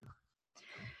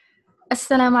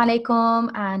Assalamu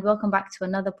alaikum and welcome back to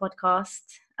another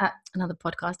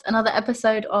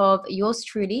episode of Yours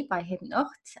Truly by Hidden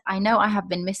Ucht. I know I have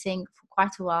been missing for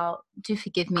quite a while. Do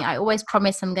forgive me. I always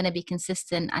promise I'm going to be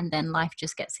consistent and then life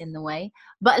just gets in the way.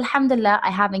 But alhamdulillah, I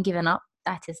haven't given up.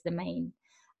 Uh, that's the main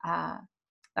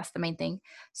thing.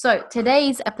 So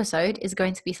today's episode is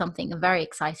going to be something very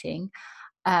exciting.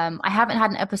 I haven't had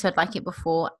an episode like it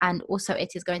before, and also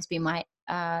it is going to be my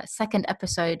second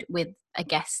episode with a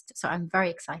guest. So I'm very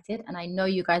excited, and I know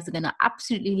you guys are going to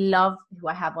absolutely love who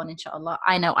I have on, inshallah.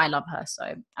 I know I love her,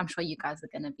 so I'm sure you guys are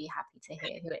going to be happy to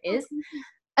hear who it is.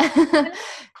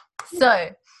 So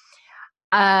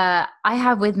I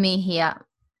have with me here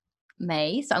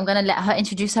May, so I'm going to let her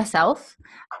introduce herself,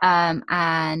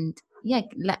 and yeah,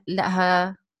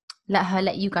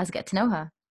 let you guys get to know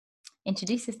her.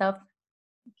 Introduce yourself.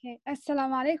 Okay,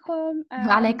 Assalamu alaikum.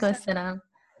 Alaikum assalam.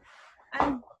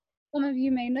 As some of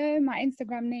you may know, my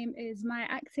Instagram name is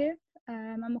MyActive.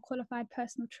 I'm a qualified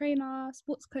personal trainer,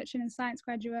 sports coaching and science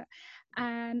graduate,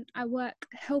 and I work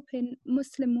helping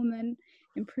Muslim women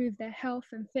improve their health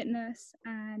and fitness,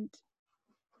 and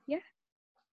yeah.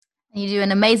 You do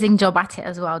an amazing job at it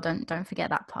as well. Don't forget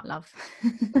that part, love.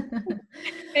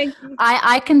 Thank you.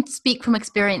 I can speak from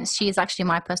experience. She is actually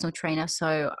my personal trainer,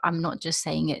 so I'm not just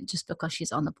saying it just because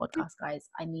she's on the podcast, guys.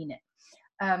 I mean it.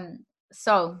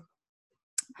 So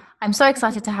I'm so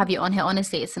excited to have you on here.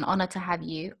 Honestly, it's an honor to have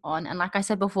you on. And like I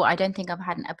said before, I don't think I've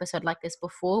had an episode like this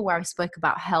before where I spoke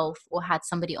about health or had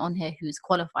somebody on here who's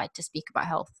qualified to speak about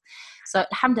health. So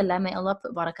alhamdulillah, may Allah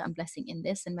put barakah and blessing in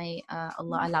this, and may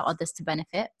Allah allow others to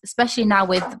benefit, especially now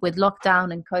with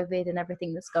lockdown and COVID and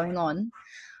everything that's going on.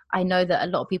 I know that a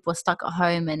lot of people are stuck at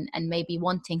home and maybe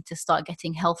wanting to start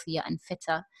getting healthier and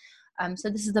fitter. So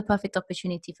this is the perfect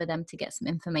opportunity for them to get some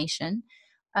information.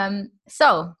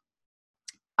 So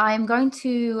I'm going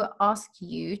to ask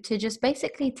you to just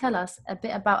basically tell us a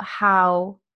bit about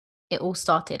how it all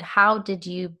started. How did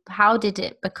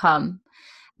it become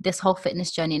this whole fitness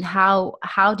journey, and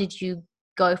how did you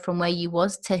go from where you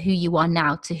was to who you are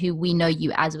now, to who we know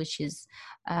you as, which is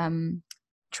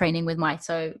training with Mai.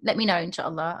 So let me know,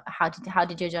 inshallah, how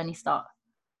did your journey start?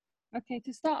 Okay,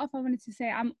 to start off, I wanted to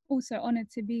say I'm also honored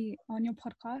to be on your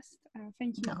podcast.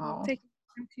 Thank you for taking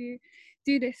the time to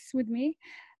do this with me.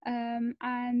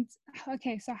 And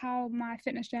okay, so how my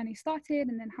fitness journey started,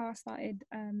 and then how I started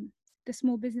the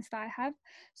small business that I have.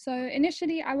 So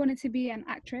initially I wanted to be an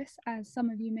actress, as some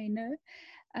of you may know.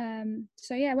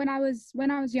 So yeah, when I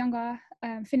was younger,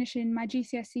 finishing my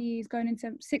GCSEs, going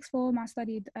into sixth form, I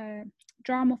studied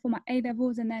drama for my A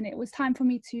levels, and then it was time for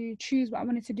me to choose what I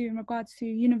wanted to do in regards to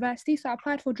university. So I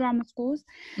applied for drama schools.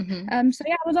 Mm-hmm. So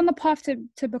yeah, I was on the path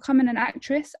to becoming an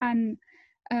actress, and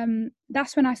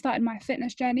that's when I started my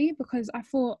fitness journey, because I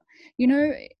thought,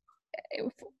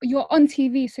 you're on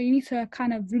TV, so you need to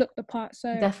kind of look the part.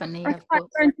 So definitely, I started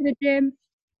going to the gym,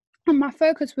 and my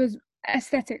focus was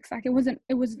aesthetics. Like it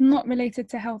was not related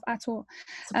to health at all.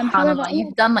 However,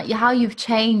 you've done how you've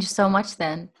changed so much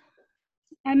then.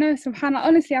 I know, subhanallah.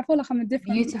 Honestly, I feel like I'm a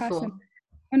different person.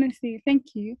 Honestly,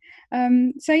 thank you.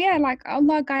 So yeah, like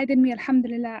Allah guided me,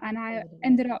 alhamdulillah, and I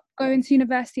ended up going to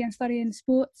university and studying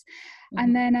sports. Mm-hmm.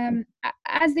 And then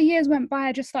as the years went by,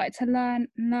 I just started to learn,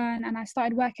 and I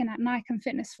started working at Nike and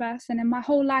Fitness First, and then my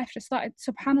whole life just started,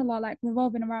 subhanallah, like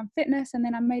revolving around fitness. And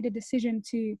then I made a decision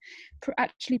to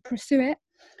actually pursue it.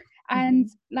 And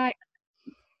like,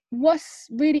 what's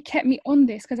really kept me on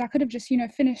this, because I could have just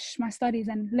finished my studies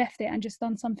and left it and just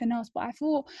done something else, but I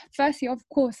thought, firstly, of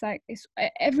course, like it's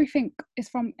everything is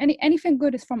from anything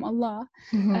good is from Allah.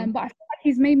 But I feel like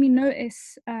He's made me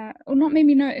notice, or not made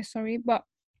me notice, sorry, but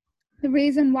the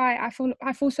reason why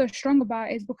I feel so strong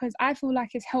about it is because I feel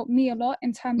like it's helped me a lot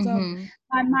in terms of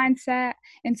my mindset,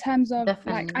 in terms of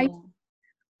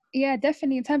yeah,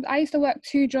 definitely. In terms, I used to work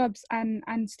 2 jobs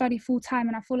and study full time,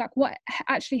 and I feel like what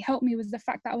actually helped me was the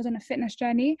fact that I was on a fitness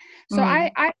journey. So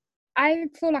I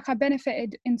feel like I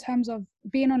benefited in terms of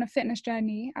being on a fitness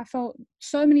journey. I felt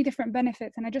so many different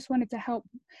benefits, and I just wanted to help.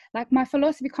 Like, my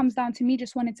philosophy comes down to me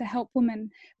just wanted to help women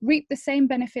reap the same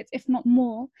benefits, if not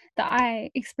more, that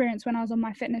I experienced when I was on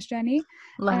my fitness journey.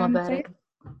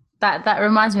 That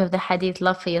reminds me of the hadith,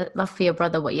 love for your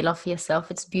brother what you love for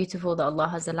yourself. It's beautiful that Allah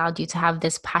has allowed you to have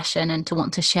this passion and to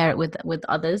want to share it with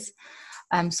others.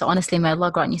 So honestly, may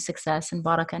Allah grant you success and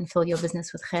barakah and fill your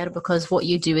business with khair, because what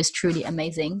you do is truly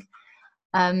amazing.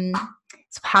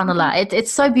 Subhanallah,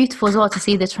 it's so beautiful as well to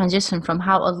see the transition from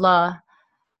how Allah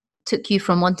took you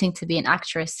from wanting to be an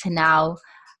actress to now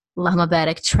Allahumma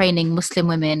barak, training Muslim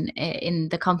women in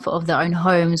the comfort of their own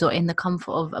homes or in the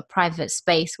comfort of a private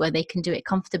space where they can do it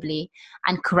comfortably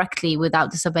and correctly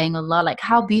without disobeying Allah. Like,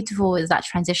 how beautiful is that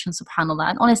transition, subhanAllah.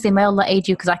 And honestly, may Allah aid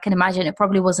you, because I can imagine it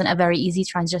probably wasn't a very easy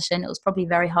transition. It was probably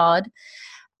very hard.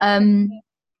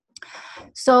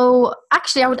 So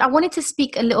actually, I wanted to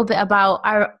speak a little bit about,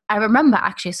 I remember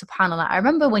actually, subhanAllah, I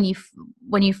remember when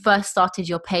you first started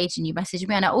your page and you messaged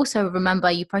me, and I also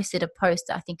remember you posted a post,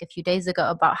 I think a few days ago,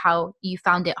 about how you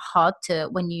found it hard to,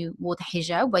 when you wore the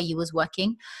hijab where you was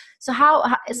working. So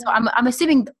so I'm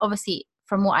assuming, obviously,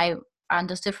 from what I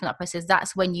understood from that process,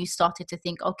 that's when you started to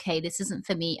think, okay, this isn't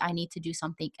for me, I need to do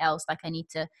something else, like I need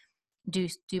to do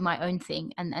my own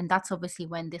thing. And that's obviously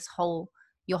when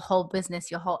your whole business,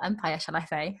 your whole empire, shall I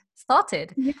say,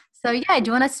 started. Yeah. So yeah, do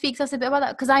you want to speak to us a bit about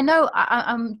that? Because I know,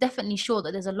 I'm definitely sure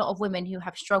that there's a lot of women who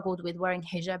have struggled with wearing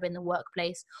hijab in the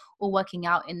workplace, or working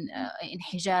out in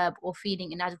hijab, or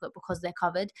feeling inadequate because they're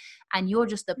covered. And you're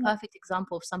just the perfect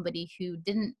example of somebody who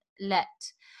didn't let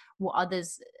what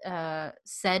others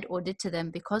said or did to them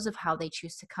because of how they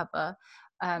choose to cover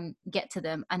get to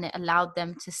them, and it allowed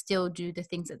them to still do the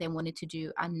things that they wanted to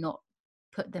do and not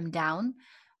put them down.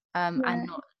 And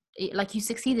not, like, you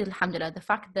succeeded, alhamdulillah. The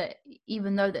fact that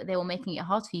even though that they were making it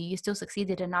hard for you, you still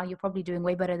succeeded, and now you're probably doing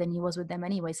way better than you was with them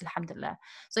anyways, alhamdulillah.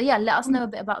 So yeah, let us know a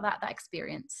bit about that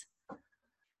experience.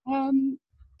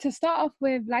 To start off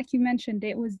with, like you mentioned,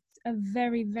 it was a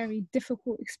very, very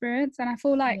difficult experience, and I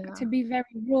feel like, to be very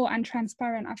raw and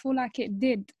transparent, I feel like it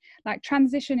did, like,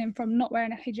 transitioning from not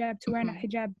wearing a hijab to wearing a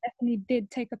hijab definitely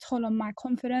did take a toll on my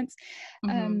confidence.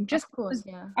 Just of course,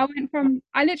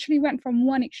 I literally went from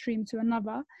one extreme to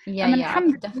another.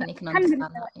 I definitely can understand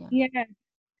that.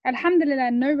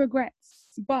 Alhamdulillah, no regrets,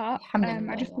 but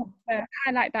I just want to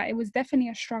highlight that it was definitely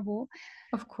a struggle.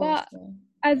 Of course. But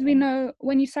as we know,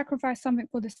 when you sacrifice something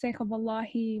for the sake of Allah,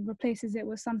 He replaces it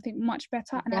with something much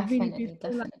better. And I really do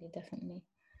feel like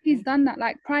He's done that.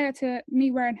 Like, prior to me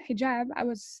wearing hijab, I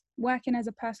was working as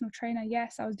a personal trainer.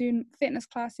 Yes, I was doing fitness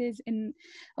classes in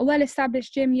a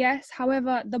well-established gym. Yes,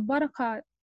 however, the barakah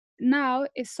now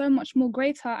is so much more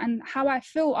greater, and how I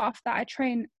feel after I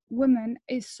train women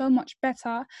is so much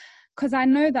better, because I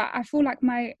know that I feel like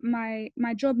my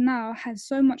job now has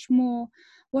so much more,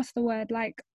 what's the word,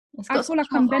 like, I feel like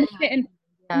I'm benefiting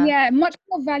much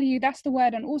more value, that's the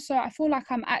word. And also I feel like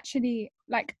I'm actually,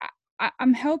 like,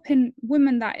 I'm helping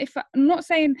women, that, if I'm not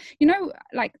saying,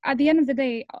 like, at the end of the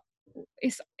day,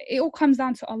 it all comes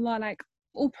down to Allah. Like,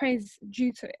 all praise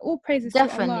to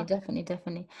Allah.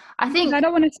 Definitely. I think I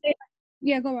don't want to say,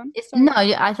 go on. No,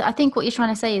 I think what you're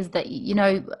trying to say is that,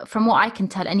 from what I can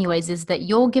tell anyways, is that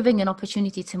you're giving an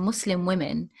opportunity to Muslim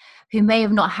women who may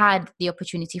have not had the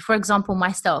opportunity. For example,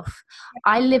 myself,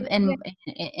 I live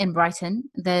in Brighton.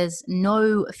 There's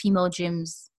no female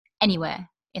gyms anywhere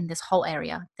in this whole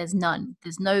area. There's none.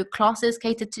 There's no classes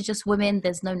catered to just women.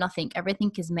 There's no nothing.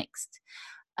 Everything is mixed.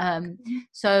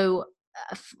 So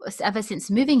ever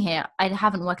since moving here, I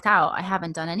haven't worked out. I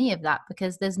haven't done any of that,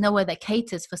 because there's nowhere that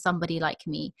caters for somebody like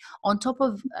me. On top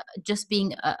of just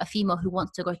being a female who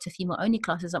wants to go to female only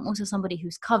classes, I'm also somebody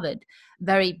who's covered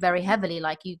very, very heavily.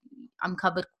 Like you, I'm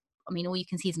covered. I mean, all you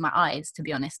can see is my eyes, to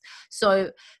be honest.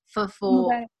 So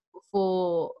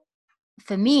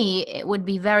for me, it would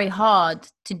be very hard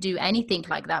to do anything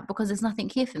like that, because there's nothing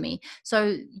here for me.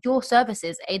 So your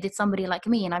services aided somebody like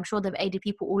me, and I'm sure they've aided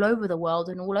people all over the world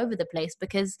and all over the place,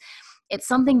 because it's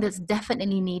something that's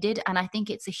definitely needed. And I think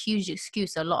it's a huge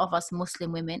excuse a lot of us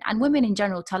Muslim women, and women in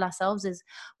general, tell ourselves, is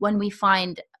when we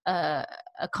find a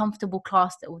comfortable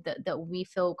class that we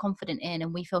feel confident in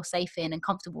and we feel safe in and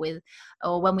comfortable with,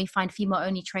 or when we find female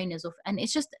only trainers, and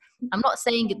it's just, I'm not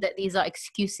saying that these are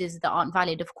excuses that aren't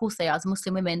valid. Of course they are. As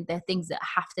Muslim women, they're things that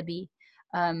have to be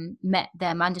met.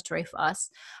 They're mandatory for us.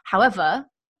 However,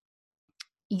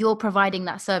 you're providing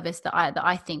that service that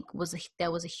I think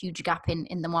there was a huge gap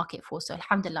in the market for. So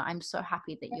alhamdulillah, I'm so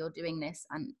happy that you're doing this.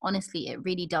 And honestly, it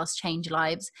really does change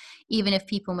lives, even if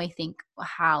people may think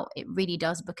how it really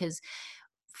does, because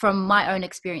from my own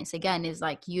experience, again, is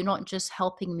like, you're not just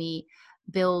helping me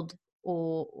build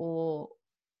or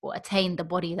attain the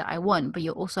body that I want, but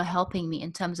you're also helping me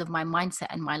in terms of my mindset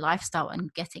and my lifestyle,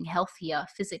 and getting healthier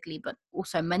physically, but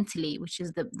also mentally, which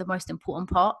is the most important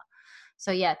part.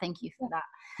 So yeah, thank you for that.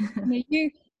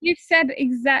 You've said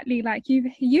exactly, like, you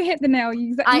hit the nail.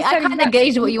 I kind of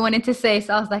gauged what you wanted to say,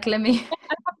 so I was like, let me.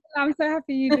 I'm so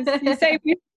happy you saved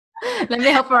me. Let me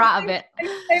help her out a bit.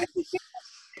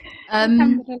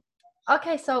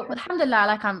 Okay, so alhamdulillah,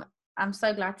 like, I'm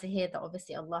so glad to hear that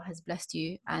obviously Allah has blessed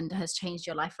you and has changed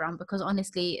your life around, because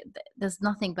honestly, there's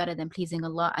nothing better than pleasing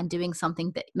Allah and doing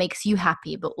something that makes you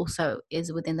happy, but also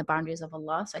is within the boundaries of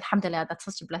Allah. So alhamdulillah, that's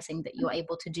such a blessing that you're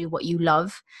able to do what you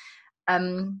love.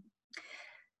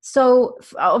 So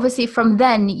obviously from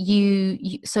then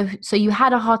so you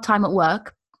had a hard time at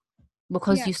work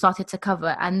because you started to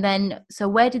cover. And then, so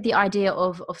where did the idea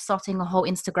of starting a whole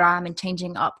Instagram and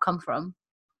changing up come from?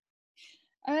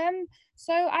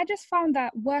 So I just found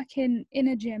that working in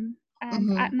a gym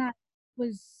and at night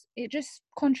it just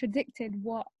contradicted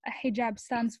what a hijab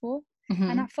stands for.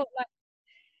 And I felt like,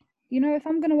 if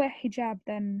I'm going to wear hijab,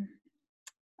 then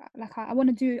like I want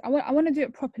to do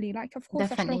it properly. Like, of course,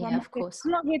 Definitely, I struggle. of course.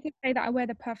 I'm not here to say that I wear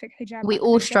the perfect hijab. We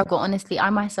all struggle, honestly.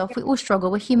 I myself, we all struggle.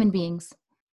 We're human beings.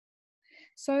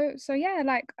 So yeah,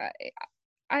 like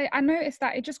I noticed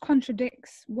that it just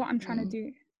contradicts what I'm trying to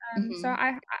do. So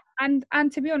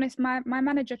and to be honest, my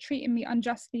manager treated me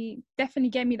unjustly, definitely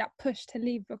gave me that push to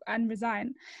leave and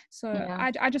resign. So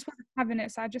I just wasn't having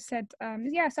it. So I just said,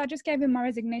 so I just gave him my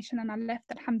resignation and I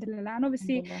left, alhamdulillah. And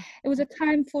obviously it was a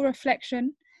time for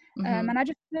reflection. And I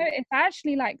just noticed, I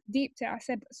actually like deeped it. I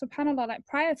said, subhanallah, like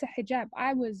prior to hijab,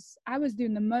 I was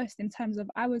doing the most in terms of,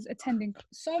 I was attending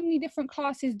so many different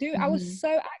classes, I was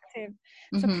so active,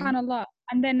 subhanallah.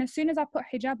 And then as soon as I put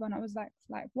hijab on, I was like,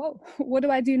 whoa, what do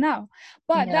I do now?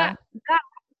 But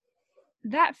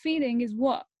that feeling is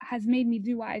what has made me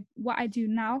do what I do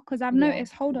now, because I've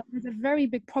noticed, hold on, there's a very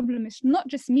big problem. It's not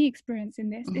just me experiencing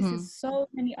this. This is so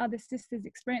many other sisters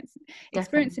experiencing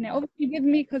it. Obviously, with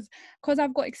me, because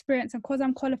I've got experience and because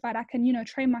I'm qualified, I can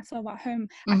train myself at home.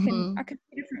 I can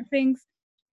do different things.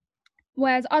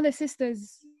 Whereas other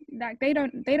sisters, like they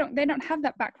don't have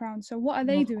that background. So what are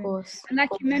they doing? And like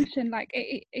you mentioned, like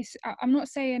it's I'm not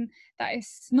saying that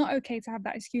it's not okay to have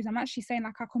that excuse. I'm actually saying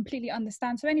like I completely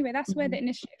understand. So anyway, that's where the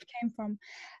initiative came from.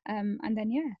 And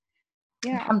then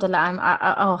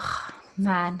alhamdulillah, oh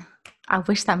man, I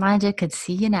wish that manager could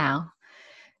see you now,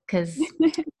 because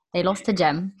they lost a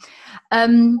gem.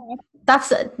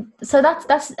 That's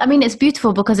I mean, it's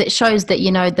beautiful because it shows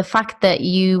that the fact that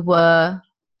you were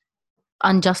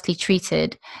unjustly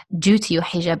treated due to your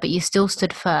hijab, but you still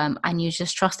stood firm and you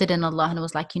just trusted in Allah and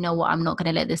was like, you know what, I'm not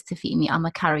going to let this defeat me. I'm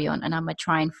going to carry on and I'm going to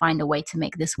try and find a way to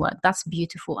make this work. That's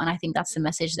beautiful. And I think that's the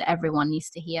message that everyone needs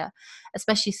to hear,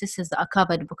 especially sisters that are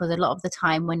covered, because a lot of the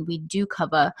time when we do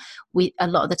cover, we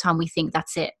think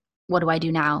that's it. What do I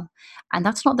do now? And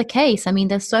that's not the case. I mean,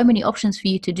 there's so many options for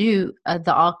you to do that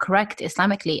are correct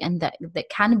Islamically and that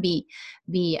can be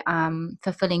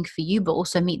fulfilling for you, but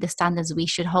also meet the standards we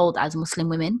should hold as Muslim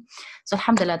women. So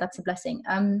alhamdulillah, that's a blessing.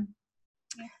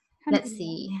 Let's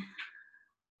see.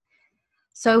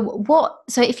 So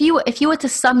if you were to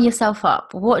sum yourself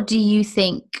up, what do you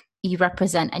think you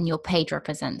represent and your page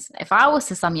represents? If I was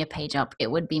to sum your page up, it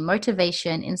would be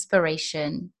motivation,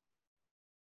 inspiration,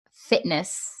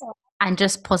 fitness, and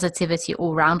just positivity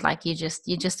all round. Like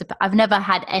I've never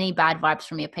had any bad vibes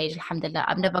from your page, alhamdulillah.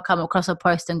 I've never come across a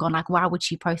post and gone like, why would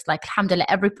she post? Like, alhamdulillah,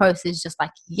 every post is just like,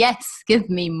 yes, give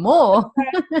me more.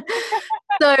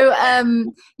 So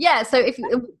so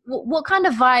what kind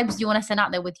of vibes do you want to send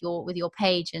out there with your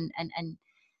page and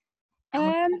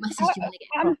what message do you want to get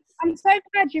across? I'm so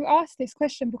glad you asked this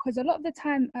question, because a lot of the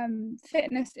time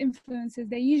fitness influencers,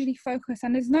 they usually focus,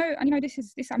 and there's no, and this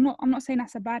I'm not saying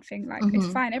that's a bad thing, like it's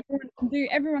fine,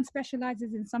 everyone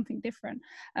specializes in something different,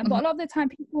 but a lot of the time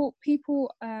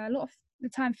people a lot of the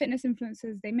time fitness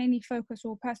influencers, they mainly focus,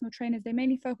 or personal trainers, they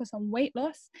mainly focus on weight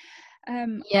loss.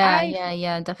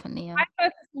 Definitely. I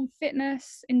focus on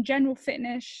fitness, in general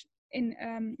fitness,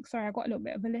 sorry, I got a little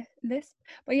bit of a list,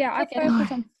 but yeah, I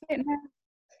focus on fitness,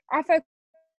 I focus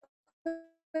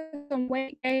on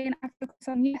weight gain,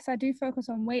 I do focus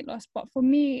on weight loss, but for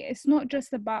me it's not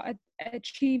just about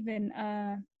achieving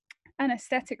an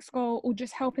aesthetics goal or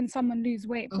just helping someone lose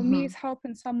weight. For me, it's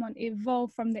helping someone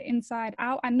evolve from the inside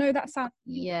out. I know that sounds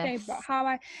cliche, but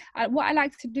how what I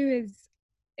like to do is,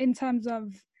 in terms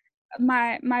of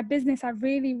my business, I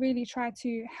really, really try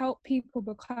to help people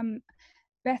become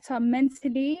better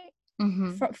mentally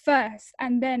first,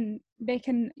 and then they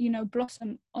can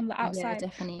blossom on the outside.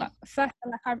 Definitely. But first,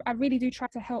 like I really do try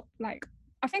to help. Like,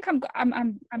 I think I'm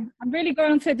really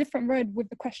going onto a different road with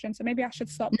the question, so maybe I should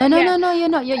stop. No, you're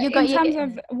not. You're in terms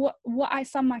of what I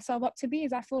sum myself up to be,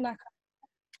 is I feel like,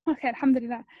 okay,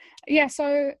 alhamdulillah. Yeah,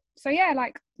 so yeah,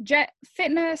 like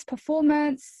fitness,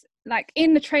 performance, like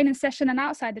in the training session and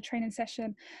outside the training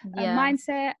session,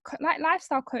 mindset, like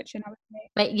lifestyle coaching, I would say.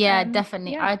 But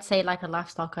definitely, I'd say like a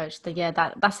lifestyle coach.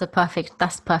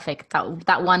 That's perfect.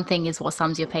 That one thing is what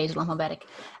sums your page. Allahumma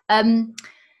barik.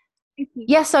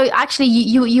 Yeah, so actually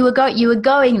you were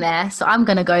going there, so I'm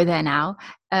gonna go there now.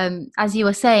 As you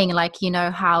were saying, like, you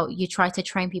know, how you try to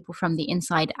train people from the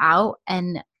inside out,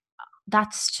 and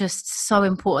that's just so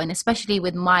important, especially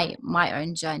with my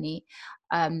own journey.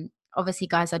 Obviously,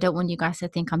 guys, I don't want you guys to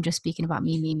think I'm just speaking about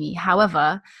me.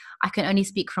 However, I can only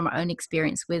speak from my own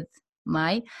experience with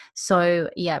my. So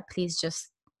yeah, please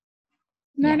just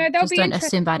No, they'll just be don't interested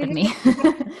assume bad to of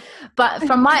hear. me. But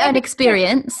from my They'll own be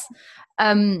experience,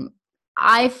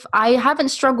 I haven't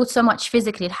struggled so much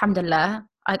physically, alhamdulillah.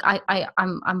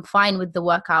 I'm fine with the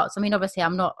workouts. I mean, obviously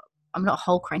I'm not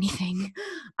Hulk or anything.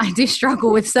 I do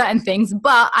struggle with certain things,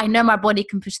 but I know my body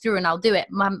can push through and I'll do it.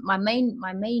 My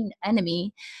main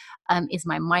enemy is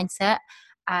my mindset.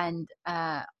 And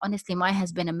honestly, Maya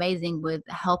has been amazing with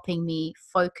helping me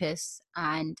focus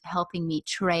and helping me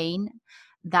train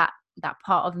that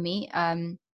part of me.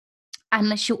 And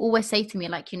she'll always say to me,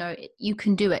 like, you know, you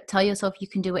can do it. Tell yourself you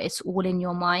can do it. It's all in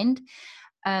your mind.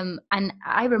 And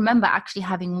I remember actually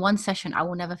having one session. I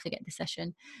will never forget the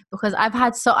session, because I've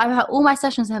had all my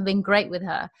sessions have been great with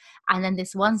her. And then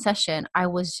this one session, I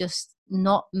was just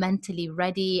not mentally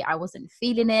ready. I wasn't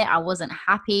feeling it. I wasn't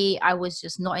happy. I was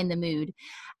just not in the mood.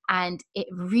 And it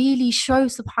really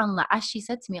shows, subhanallah, as she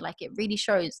said to me, like, it really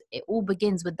shows it all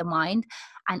begins with the mind.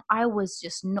 And I was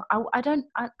just not, I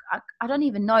don't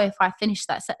even know if I finished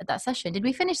that session. Did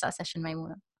we finish that session,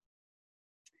 Maimuna?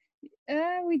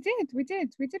 We did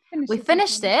finish We the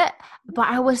finished session. it, but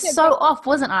I was Yeah, so off,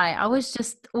 wasn't I? I was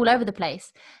just all over the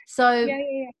place. So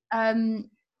yeah.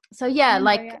 so yeah, Remember,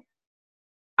 like, yeah.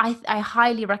 I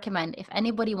highly recommend, if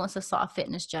anybody wants to start a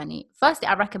fitness journey, firstly,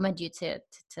 I recommend you to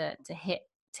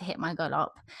hit my goal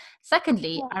up.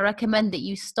 Secondly, I recommend that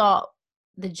you start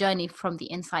the journey from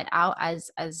the inside out, as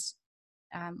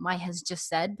Mai has just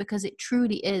said, because it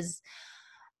truly is,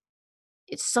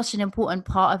 it's such an important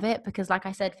part of it. Because like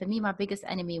I said, for me, my biggest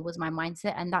enemy was my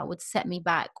mindset, and that would set me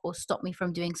back or stop me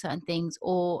from doing certain things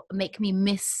or make me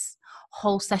miss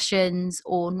whole sessions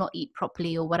or not eat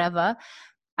properly or whatever.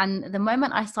 And the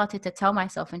moment I started to tell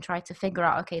myself and try to figure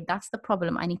out, okay, that's the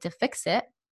problem, I need to fix it,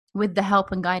 with the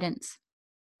help and guidance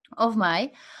of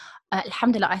my,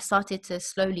 alhamdulillah, I started to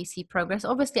slowly see progress.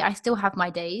 Obviously, I still have my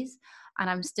days and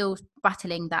I'm still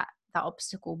battling that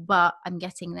obstacle, but I'm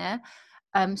getting there.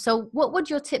 So what would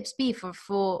your tips be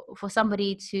for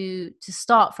somebody to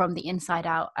start from the inside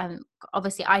out?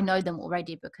 Obviously I know them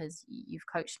already because you've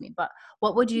coached me, but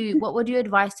what would you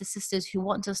advise to sisters who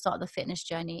want to start the fitness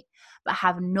journey but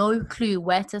have no clue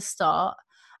where to start,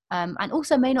 and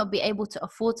also may not be able to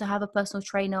afford to have a personal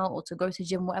trainer or to go to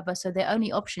gym, whatever, so their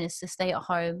only option is to stay at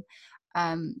home,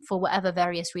 for whatever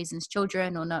various reasons,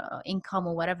 children or no or income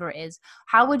or whatever it is?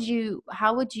 How would you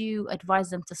advise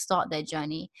them to start their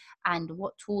journey, and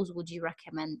what tools would you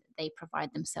recommend they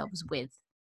provide themselves with?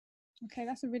 Okay,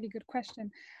 that's a really good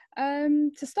question.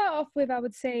 To start off with, I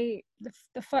would say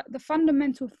the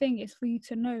fundamental thing is for you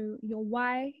to know your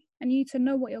why and you to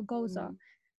know what your goals are.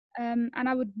 And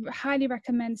I would highly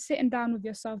recommend sitting down with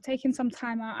yourself, taking some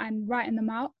time out and writing them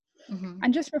out,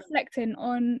 and just reflecting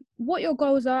on what your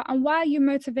goals are and why are you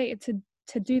motivated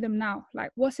to do them now.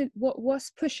 Like, what's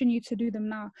pushing you to do them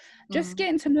now? Just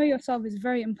getting to know yourself is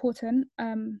very important.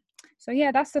 So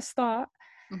yeah, that's the start.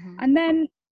 And then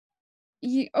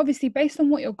you obviously, based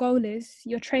on what your goal is,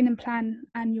 your training plan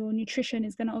and your nutrition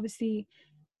is going to obviously,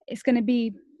 it's going to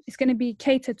be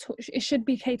catered to, it should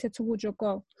be catered towards your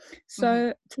goal.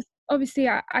 So obviously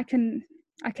I can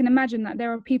imagine that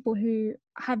there are people who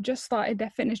have just started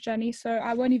their fitness journey, so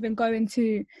I won't even go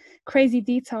into crazy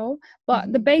detail,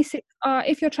 but the basics are,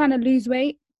 if you're trying to lose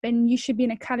weight, then you should be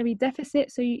in a calorie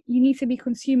deficit, so you need to be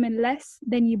consuming less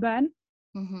than you burn.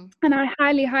 And I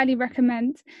highly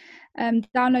recommend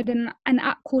downloading an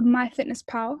app called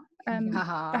MyFitnessPal.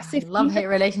 That's if you Love-hate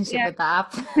relationship with the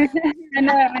app. I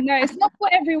know it's not for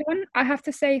everyone. I have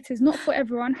to say, it is not for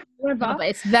everyone. No, However, but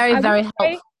it's very, I would very say,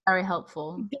 helpful. Very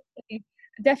helpful.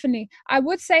 definitely, I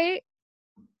would say,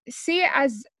 see it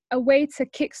as a way to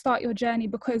kickstart your journey,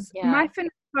 because Yeah.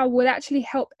 MyFitnessPal will actually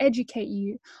help educate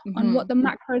you on what the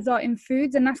macros are in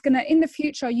foods, and that's gonna, in the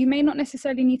future, you may not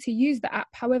necessarily need to use the app.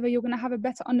 However, you're gonna have a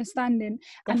better understanding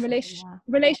and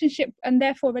relationship, and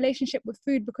therefore relationship with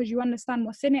food, because you understand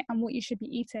what's in it and what you should be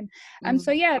eating.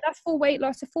 So yeah, that's for weight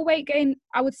loss. For weight gain,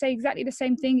 I would say exactly the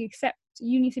same thing, except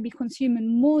you need to be consuming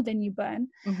more than you burn.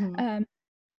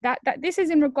 That this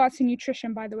is in regards to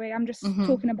nutrition, by the way. I'm just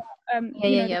talking about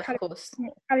the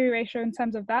calorie ratio in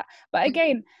terms of that. But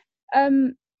again,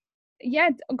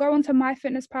 go onto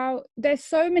MyFitnessPal. There's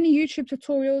so many YouTube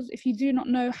tutorials if you do not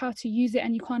know how to use it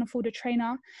and you can't afford a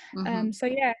trainer. So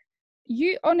yeah,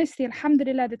 you honestly,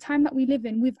 alhamdulillah, the time that we live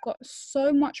in, we've got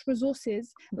so much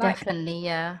resources. Like, Definitely,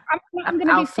 yeah. I'm At going to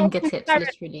be our so fingertips, transparent.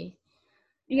 literally.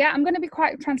 Yeah, I'm going to be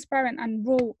quite transparent and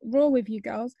raw with you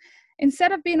girls.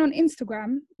 Instead of being on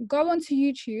Instagram, go onto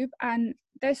YouTube, and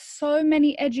there's so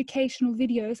many educational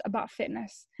videos about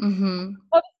fitness. Mm-hmm.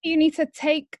 Obviously, you need to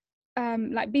take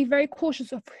like, be very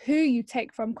cautious of who you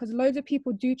take from, because loads of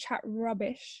people do chat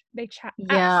rubbish. They chat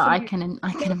Yeah, I absolute.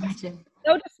 can imagine.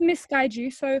 They'll just misguide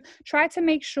you. So try to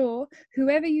make sure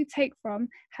whoever you take from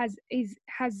has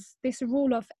this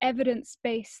rule of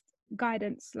evidence-based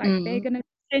guidance. Like, they're gonna,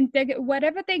 and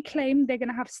whatever they claim, they're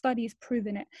gonna have studies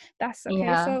proving it. That's okay.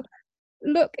 Yeah. So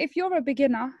look, if you're a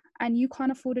beginner and you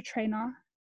can't afford a trainer,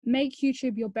 make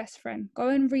YouTube your best friend. Go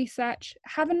and research,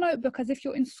 have a notebook as if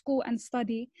you're in school and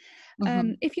study.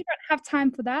 If you don't have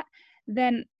time for that,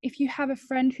 then if you have a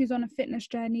friend who's on a fitness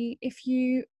journey, if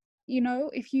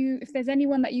there's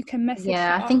anyone that you can message,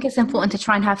 Yeah, I think it's important to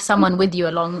try and have someone with you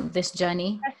along this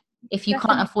journey. If you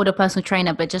can't afford a personal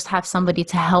trainer, but just have somebody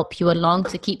to help you along,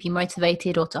 to keep you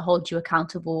motivated or to hold you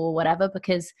accountable or whatever.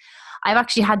 Because I've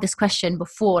actually had this question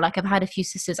before. Like, I've had a few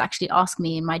sisters actually ask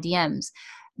me in my DMs,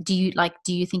 do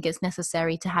you think it's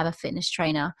necessary to have a fitness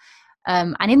trainer?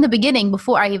 And in the beginning,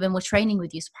 before I even was training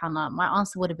with you, subhanAllah, my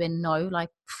answer would have been no, like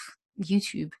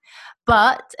YouTube.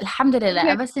 But alhamdulillah,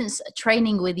 ever since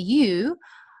training with you,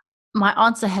 my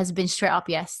answer has been straight up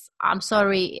yes. I'm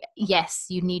sorry, yes,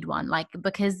 you need one. Like,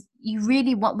 because you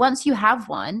really want, once you have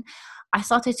one, I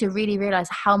started to really realize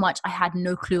how much I had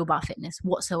no clue about fitness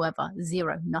whatsoever.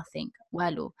 Zero, nothing.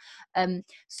 Well,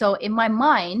 so in my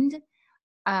mind,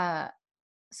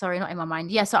 sorry, not in my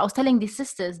mind. Yeah, so I was telling these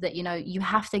sisters that, you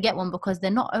have to get one, because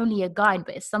they're not only a guide,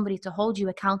 but it's somebody to hold you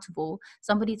accountable,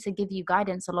 somebody to give you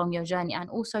guidance along your journey, and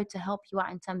also to help you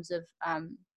out in terms of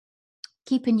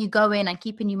keeping you going and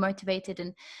keeping you motivated.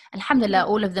 And alhamdulillah,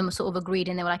 all of them sort of agreed,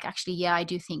 and they were like, actually, yeah, I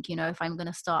do think, if I'm going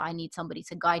to start, I need somebody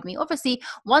to guide me. Obviously,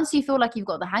 once you feel like you've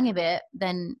got the hang of it,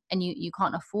 then, and you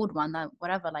can't afford one, then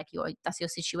whatever, like, that's your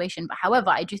situation. But however,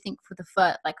 I do think for the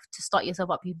first, like, to start yourself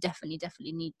up, you definitely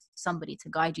need somebody to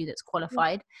guide you that's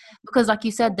qualified, because like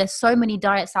you said, there's so many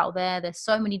diets out there, there's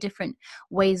so many different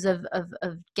ways of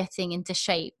getting into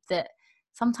shape that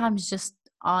sometimes just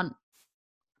aren't.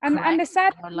 And the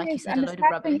sad thing like you is, said, a load of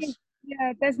rubbish.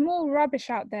 yeah, there's more rubbish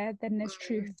out there than there's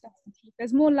truth. That's the truth.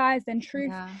 There's more lies than truth.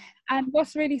 Yeah. And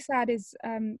what's really sad is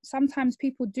sometimes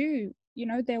people do,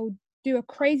 they'll do a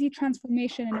crazy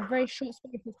transformation in a very short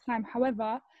space of time.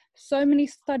 However, so many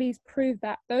studies prove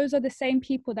that those are the same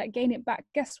people that gain it back,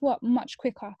 guess what, much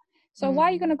quicker. So why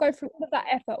are you going to go through all of that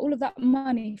effort, all of that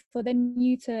money, for then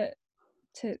you to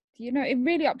it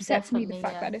really upsets me, the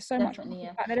fact that there's so much out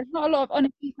there. There's not a lot of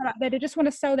honest people out there. They just want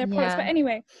to sell their products. But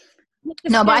anyway,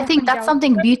 no, but I think that's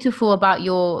something beautiful about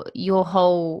your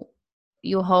whole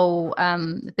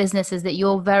business, is that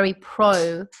you're very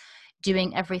pro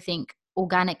doing everything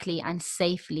organically and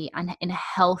safely and in a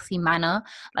healthy manner.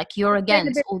 Like, you're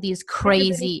against all these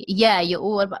crazy, you're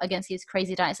all against these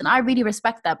crazy diets, and I really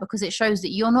respect that, because it shows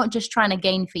that you're not just trying to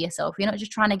gain for yourself, you're not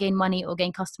just trying to gain money or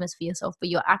gain customers for yourself, but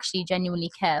you're actually genuinely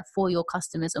care for your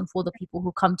customers and for the people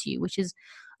who come to you, which is,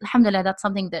 alhamdulillah, that's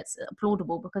something that's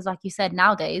applaudable, because like you said,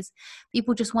 nowadays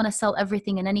people just want to sell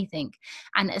everything and anything,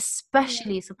 and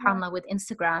especially subhanallah with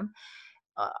Instagram.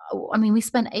 I mean, we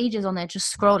spend ages on there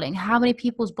just scrolling. How many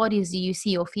people's bodies do you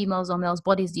see, or females or males'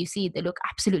 bodies do you see that look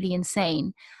absolutely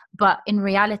insane? But in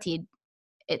reality,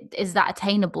 is that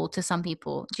attainable to some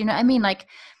people? Do you know what I mean? Like,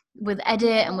 with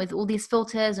edit and with all these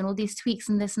filters and all these tweaks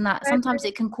and this and that, sometimes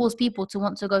it can cause people to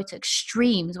want to go to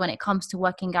extremes when it comes to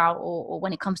working out, or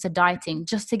when it comes to dieting,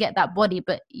 just to get that body.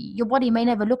 But your body may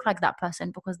never look like that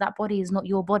person, because that body is not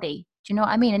your body. Do you know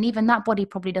what I mean? And even that body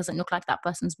probably doesn't look like that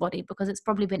person's body, because it's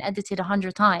probably been edited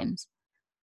 100 times.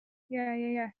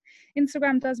 Yeah.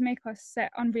 Instagram does make us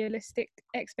set unrealistic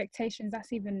expectations.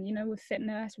 That's even, with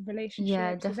fitness, with relationships.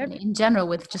 Yeah, definitely. In general,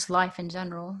 with just life in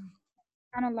general.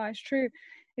 Analyze, true.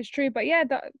 It's true. But yeah,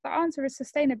 the answer is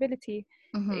sustainability.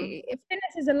 If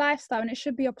fitness is a lifestyle, and it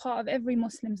should be a part of every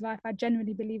Muslim's life, I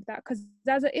genuinely believe that. Because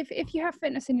if you have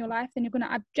fitness in your life, then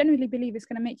I genuinely believe it's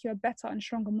going to make you a better and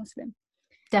stronger Muslim.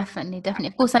 Definitely.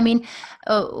 Of course, I mean,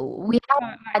 we have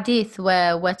a hadith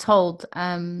where we're told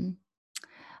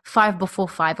 5 before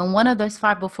 5, and one of those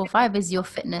 5 before 5 is your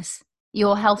fitness,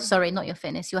 your health. Sorry, not your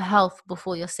fitness, your health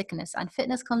before your sickness. And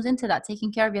fitness comes into that.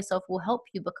 Taking care of yourself will help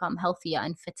you become healthier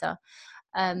and fitter.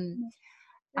 And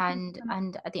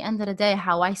at the end of the day,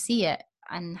 how I see it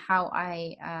and how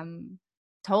I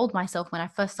told myself when I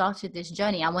first started this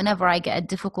journey, and whenever I get a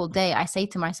difficult day, I say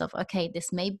to myself, okay,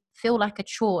 this may feel like a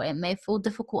chore, it may feel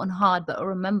difficult and hard, but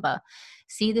remember,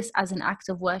 see this as an act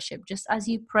of worship. Just as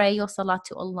you pray your salah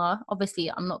to Allah,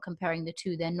 obviously I'm not comparing the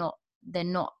two, they're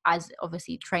not as,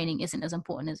 obviously training isn't as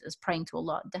important as praying to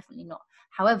Allah, definitely not.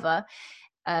 However,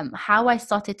 how I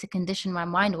started to condition my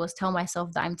mind was tell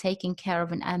myself that I'm taking care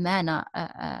of an amana,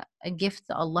 a gift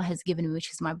that Allah has given me,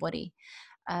 which is my body.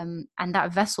 And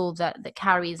that vessel that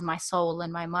carries my soul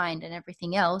and my mind and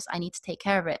everything else, I need to take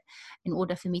care of it in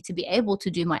order for me to be able to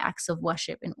do my acts of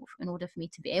worship, in order for me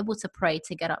to be able to pray,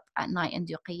 to get up at night and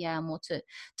do qiyam, or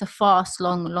to fast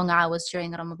long hours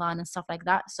during Ramadan and stuff like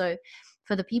that. So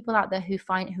for the people out there who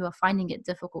are finding it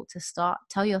difficult to start,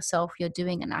 tell yourself you're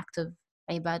doing an act of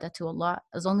ibadah to Allah.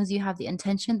 As long as you have the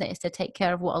intention that is to take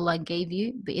care of what Allah gave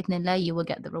you, bi'idhnillah, you will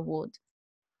get the reward.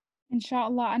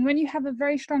 Inshallah. And when you have a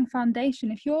very strong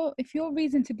foundation, if your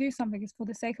reason to do something is for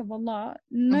the sake of Allah,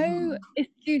 no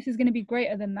excuse is going to be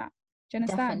greater than that. Do you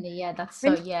understand? Definitely, yeah, that's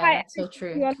so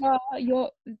true. Allah, you're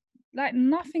like,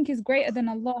 nothing is greater than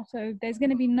Allah, so there's going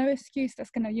to be no excuse that's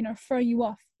going to throw you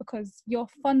off, because your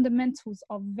fundamentals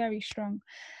are very strong.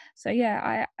 So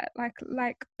yeah, I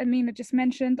like Amina just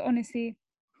mentioned, honestly,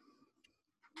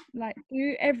 like,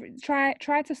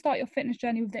 try to start your fitness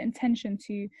journey with the intention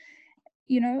to,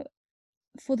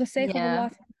 for the sake of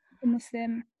Allah, a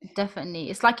Muslim. Definitely.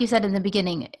 It's like you said in the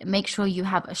beginning, make sure you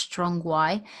have a strong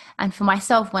why. And for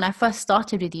myself, when I first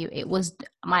started with you, it was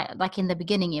like in the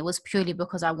beginning, it was purely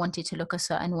because I wanted to look a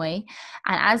certain way.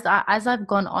 And as I've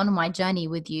gone on my journey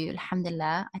with you,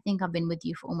 alhamdulillah, I think I've been with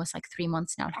you for almost like 3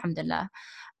 months now, alhamdulillah.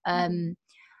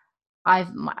 My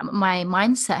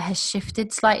mindset has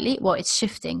shifted slightly. Well, it's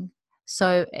shifting.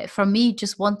 So from me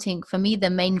just wanting, for me, the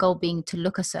main goal being to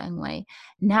look a certain way,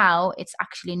 now it's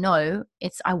actually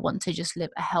I want to just live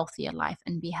a healthier life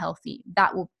and be healthy.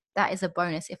 That is a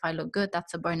bonus. If I look good,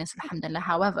 that's a bonus, alhamdulillah.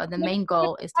 However, the main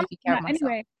goal is taking care of myself.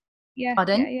 Anyway, yeah.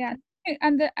 Pardon? Yeah.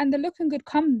 And the looking good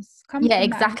comes. Yeah,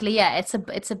 exactly. Yeah, it's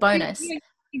a bonus.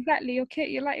 Exactly. Your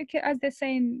kid, as they're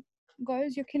saying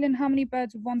goes, you're killing how many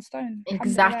birds with one stone?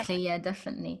 Exactly. Yeah,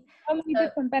 definitely. So many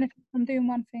different benefits from doing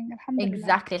one thing, alhamdulillah.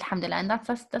 Exactly, alhamdulillah. And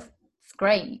that's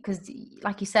great, because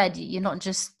like you said, you're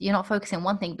not focusing on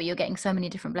one thing, but you're getting so many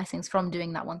different blessings from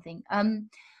doing that one thing.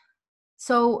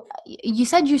 So you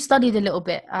said you studied a little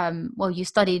bit. Well, you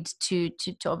studied to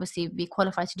obviously be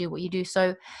qualified to do what you do.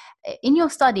 So in your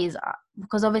studies,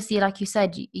 because obviously, like you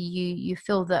said, you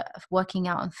feel that working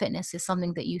out and fitness is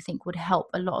something that you think would help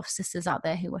a lot of sisters out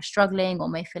there who are struggling or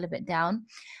may feel a bit down.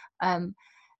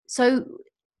 So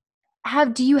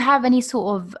do you have any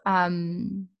sort of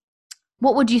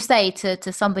what would you say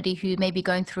to somebody who may be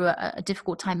going through a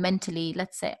difficult time mentally?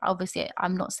 Let's say, obviously,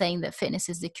 I'm not saying that fitness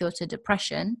is the cure to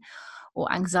depression or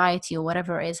anxiety or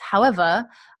whatever it is. However,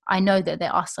 I know that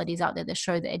there are studies out there that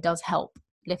show that it does help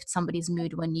lift somebody's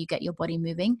mood when you get your body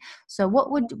moving. So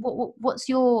what's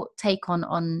your take on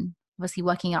obviously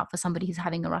working out for somebody who's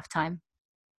having a rough time?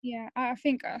 Yeah, I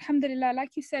think, alhamdulillah, like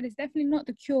you said, it's definitely not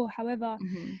the cure. However,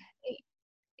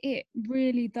 it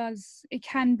really does, it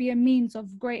can be a means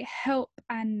of great help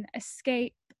and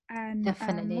escape and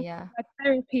definitely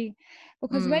therapy,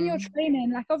 because when you're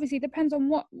training, like, obviously it depends on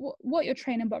what you're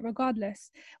training, but regardless,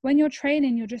 when you're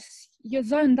training, you're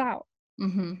zoned out.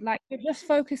 Like, you're just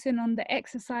focusing on the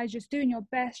exercise, just doing your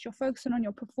best, you're focusing on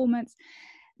your performance.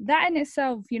 That in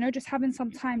itself, just having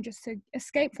some time just to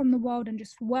escape from the world and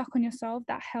just work on yourself,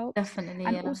 that helps. Definitely.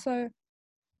 And also,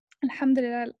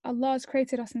 alhamdulillah, Allah has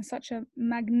created us in such a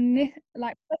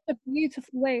such a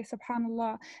beautiful way,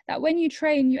 subhanallah, that when you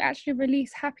train, you actually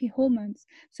release happy hormones.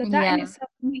 So that in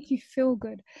itself makes you feel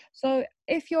good. So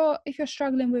if you're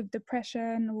struggling with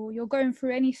depression, or you're going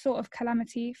through any sort of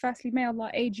calamity, firstly, may Allah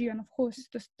aid you. And of course,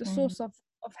 the source of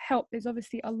help is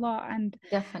obviously Allah. And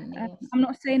definitely, I'm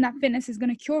not saying that fitness is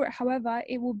going to cure it. However,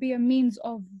 it will be a means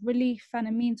of relief and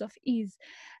a means of ease.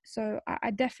 So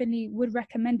I definitely would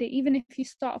recommend it, even if you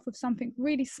start off with something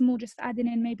really small, just adding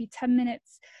in maybe 10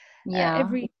 minutes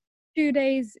every 2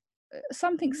 days,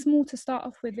 something small to start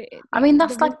off with. I mean,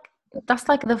 that's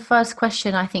like the first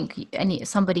question I think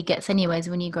somebody gets anyways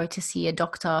when you go to see a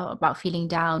doctor about feeling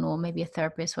down, or maybe a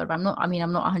therapist, whatever. I'm not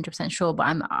 100% sure, but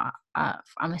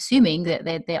I'm assuming that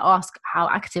they ask, how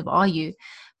active are you?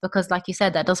 Because like you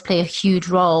said, that does play a huge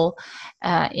role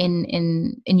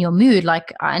in your mood.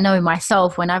 Like, I know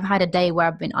myself, when I've had a day where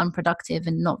I've been unproductive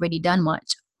and not really done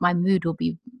much, my mood will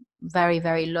be very,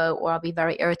 very low, or I'll be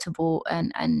very irritable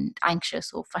and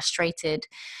anxious or frustrated.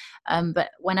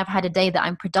 But when I've had a day that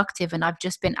I'm productive and I've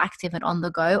just been active and on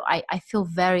the go, I feel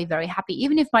very, very happy.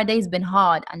 Even if my day's been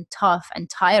hard and tough and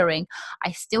tiring,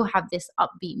 I still have this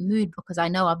upbeat mood because I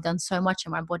know I've done so much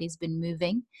and my body's been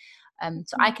moving.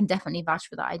 So I can definitely vouch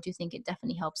for that. I do think it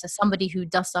definitely helps. As somebody who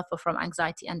does suffer from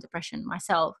anxiety and depression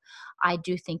myself, I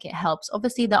do think it helps.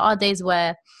 Obviously, there are days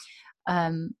where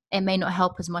it may not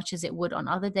help as much as it would on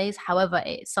other days. However,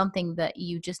 it's something that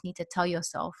you just need to tell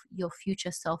yourself your future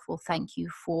self will thank you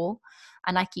for.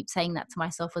 And I keep saying that to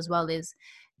myself as well, is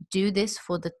do this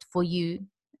for you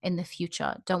in the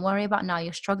future. Don't worry about now.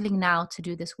 You're struggling now to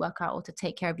do this workout or to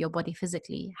take care of your body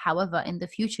physically. However, in the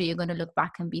future, you're going to look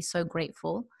back and be so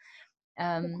grateful.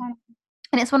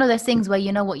 And it's one of those things where,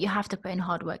 you know what, you have to put in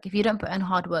hard work. If you don't put in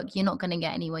hard work, you're not going to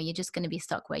get anywhere. You're just going to be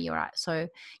stuck where you're at. So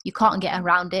you can't get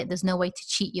around it. There's no way to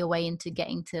cheat your way into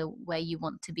getting to where you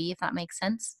want to be, if that makes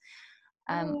sense.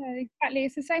 Yeah, exactly.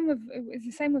 It's the same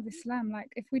with Islam.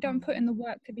 Like, if we don't put in the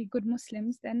work to be good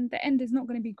Muslims, then the end is not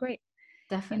going to be great.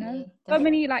 Definitely. So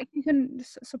many, like, you can,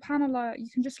 subhanallah, you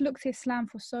can just look to Islam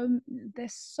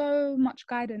there's so much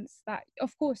guidance that,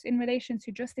 of course, in relation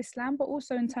to just Islam, but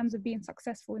also in terms of being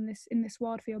successful in this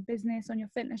world, for your business, on your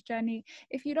fitness journey.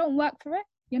 If you don't work for it,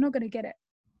 you're not going to get it.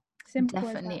 Simple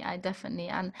Definitely. as that.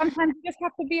 And sometimes you just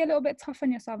have to be a little bit tough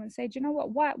on yourself and say, do you know what,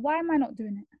 why am I not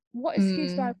doing it? What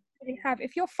excuse do I really have?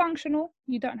 If you're functional,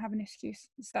 you don't have an excuse.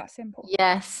 It's that simple.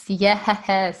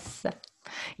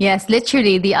 Yes,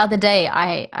 literally the other day,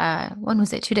 when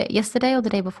was it, yesterday or the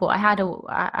day before, I had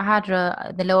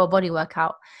the lower body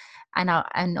workout,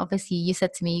 and obviously you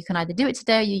said to me, you can either do it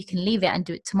today or you can leave it and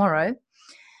do it tomorrow.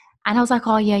 And I was like,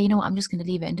 oh yeah, you know what, I'm just going to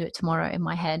leave it and do it tomorrow, in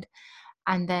my head.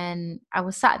 And then I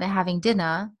was sat there having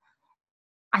dinner,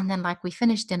 and then, like, we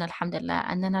finished dinner, alhamdulillah,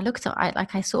 and then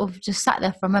I sort of just sat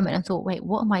there for a moment and thought, wait,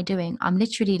 what am I doing? I'm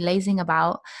literally lazing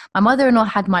about. My mother-in-law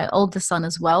had my older son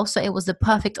as well, so it was the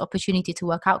perfect opportunity to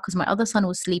work out because my other son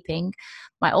was sleeping.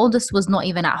 My oldest was not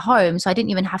even at home, so I didn't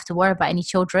even have to worry about any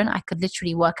children. I could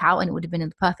literally work out and it would have been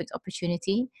the perfect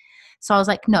opportunity. So I was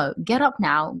like, no, get up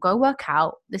now, go work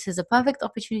out. This is a perfect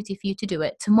opportunity for you to do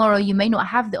it. Tomorrow, you may not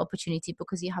have the opportunity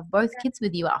because you have both kids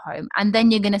with you at home. And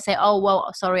then you're going to say, oh,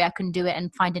 well, sorry, I couldn't do it,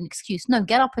 and find an excuse. No,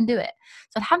 get up and do it.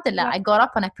 So alhamdulillah, I got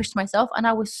up and I pushed myself, and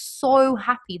I was so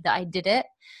happy that I did it.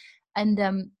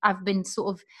 And I've been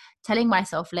sort of telling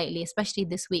myself lately, especially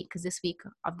this week, because this week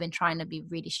I've been trying to be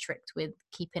really strict with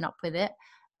keeping up with it.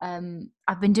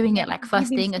 I've been doing it like first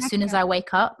thing as soon as I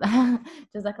wake up.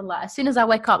 Just like a lot. As soon as I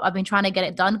wake up, I've been trying to get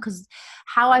it done, because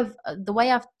the way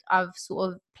I've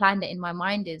sort of planned it in my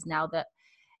mind is now that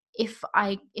if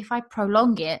I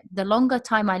prolong it, the longer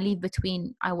time I leave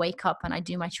between I wake up and I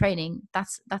do my training,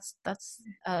 that's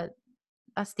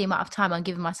the amount of time I'm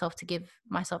giving myself to give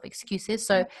myself excuses.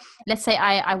 So let's say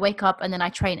I wake up and then I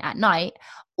train at night.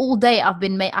 All day I've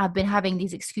been having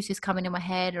these excuses coming in my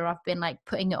head, or I've been like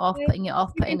putting it off. You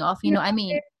know what I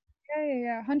mean?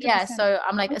 Yeah, 100%. Yeah, so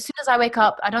I'm like, as soon as I wake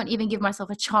up, I don't even give myself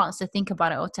a chance to think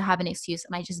about it or to have an excuse,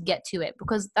 and I just get to it,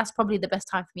 because that's probably the best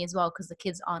time for me as well, because the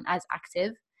kids aren't as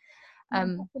active.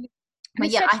 But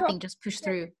yeah, I think just push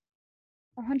through.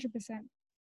 100%.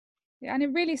 Yeah, and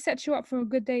it really sets you up for a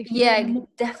good day. Yeah,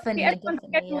 definitely. Everyone's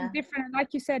schedule is different.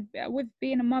 Like you said, with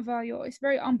being a mother, it's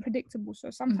very unpredictable. So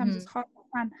sometimes it's hard to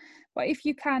plan. But if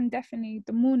you can, definitely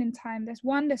the morning time. There's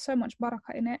so much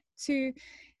barakah in it. Two,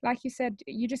 like you said,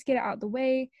 you just get it out of the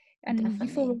way, and you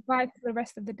feel revived for the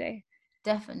rest of the day.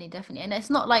 Definitely. And it's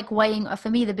not like weighing.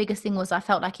 For me, the biggest thing was I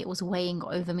felt like it was weighing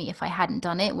over me if I hadn't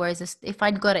done it. Whereas if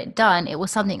I'd got it done, it was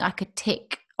something I could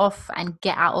tick off and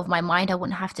get out of my mind. I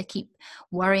wouldn't have to keep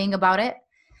worrying about it.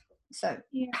 So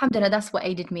alhamdulillah, that's what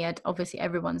aided me. Obviously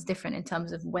everyone's different in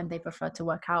terms of when they prefer to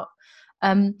work out.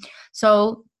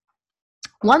 So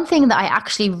one thing that I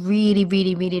actually really,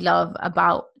 really, really love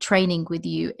about training with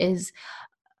you is,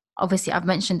 obviously I've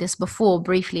mentioned this before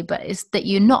briefly, but it's that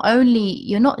you're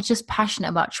not just passionate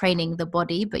about training the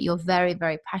body, but you're very,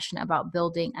 very passionate about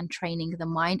building and training the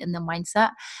mind and the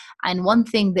mindset. And one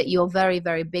thing that you're very,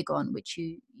 very big on, which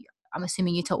I'm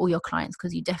assuming you tell all your clients,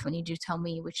 because you definitely do tell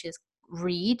me, which is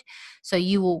read. So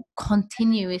you will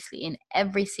continuously, in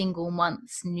every single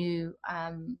month's new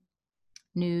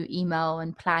email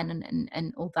and plan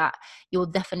and all that, you'll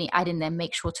definitely add in there,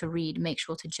 make sure to read, make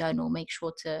sure to journal, make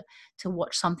sure to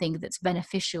watch something that's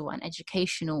beneficial and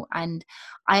educational. And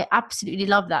I absolutely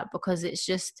love that, because it's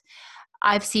just,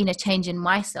 I've seen a change in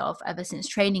myself ever since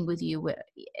training with you,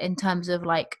 in terms of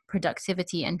like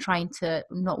productivity and trying to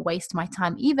not waste my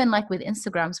time. Even like with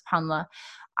Instagram, subhanAllah,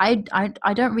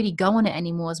 I don't really go on it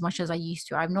anymore as much as I used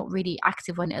to. I'm not really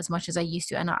active on it as much as I used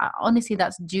to. And honestly,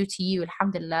 that's due to you,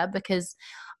 alhamdulillah, because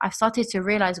I've started to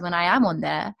realize when I am on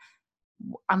there,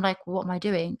 I'm like, what am I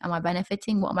doing? Am I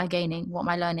benefiting? What am I gaining? What am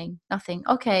I learning? Nothing.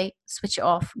 Okay, switch it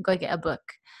off, go get a book.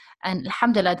 And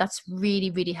alhamdulillah, that's really,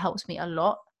 really helps me a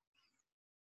lot.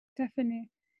 Definitely.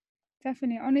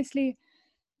 Honestly,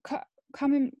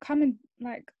 coming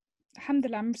like,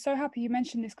 alhamdulillah, I'm so happy you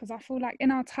mentioned this, because I feel like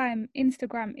in our time,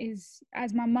 Instagram is,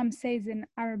 as my mum says in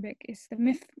Arabic, it's the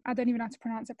myth. I don't even know how to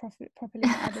pronounce it properly in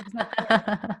Arabic. It's not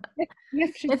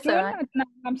It's all right.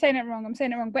 I'm saying it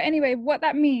wrong. But anyway, what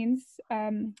that means,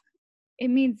 it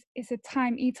means it's a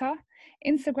time eater.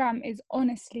 Instagram is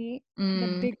honestly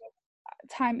the biggest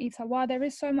time eater. While there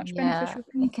is so much beneficial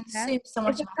things it can there, consume so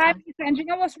much it's a time eater. And do you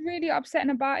know what's really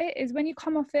upsetting about it is when you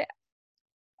come off it,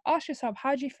 ask yourself,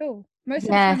 how do you feel? Most of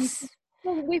the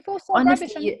time we feel so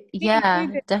honestly,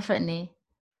 rubbish. definitely.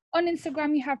 On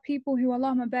Instagram, you have people who,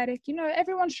 Allahumma barik,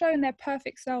 everyone's showing their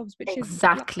perfect selves, which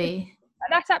exactly. is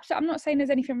that's absolutely. I'm not saying there's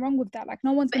anything wrong with that. Like,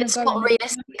 no one's going to go. It's not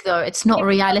realistic, though. It's not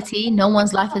reality. No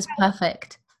one's life is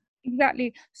perfect.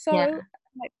 Exactly. So,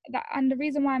 like that, and the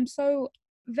reason why I'm so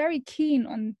very keen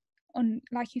on,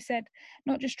 like you said,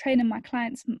 not just training my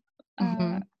clients'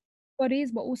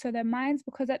 bodies, but also their minds,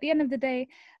 because at the end of the day,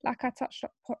 like I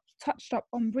touched up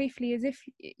on briefly, is if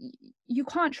you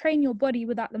can't train your body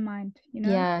without the mind.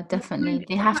 Yeah, definitely.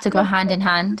 They have to go hand in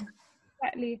hand.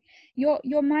 Exactly.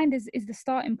 Your mind is the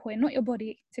starting point, not your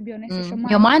body, to be honest. It's your mind.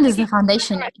 Your mind is the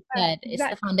foundation, like you said. Exactly. It's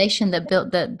the foundation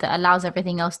that allows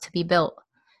everything else to be built.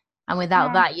 And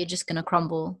without that, you're just gonna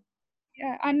crumble.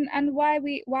 Yeah, and why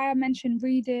I mentioned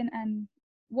reading and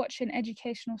watching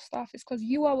educational stuff is because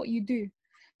you are what you do.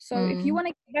 So if you want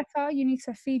to get better, you need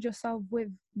to feed yourself with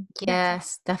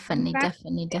yes, definitely.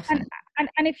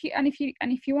 And if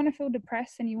you want to feel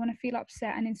depressed and you want to feel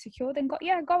upset and insecure, then go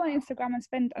on Instagram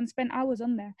and spend hours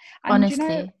on there. And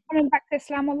honestly, coming back to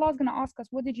Islam, Allah's going to ask us,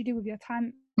 what did you do with your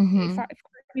time?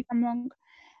 If I'm wrong,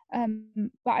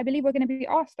 but I believe we're going to be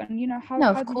asked, and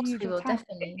how did you use your time?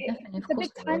 It's a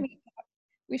big time.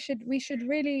 We should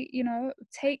really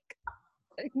take.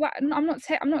 Well, I'm not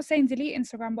saying delete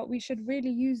Instagram, but we should really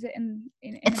use it in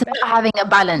it's about having a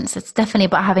balance. It's definitely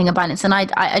about having a balance. And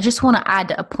I just want to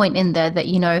add a point in there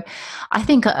that I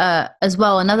think as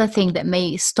well, another thing that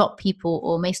may stop people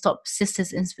or may stop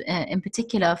sisters in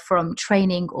particular from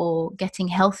training or getting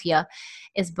healthier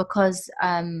is because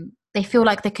they feel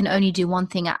like they can only do one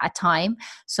thing at a time.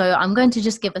 So I'm going to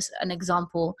just give us an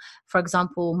example. For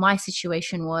example, my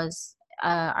situation was,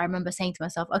 I remember saying to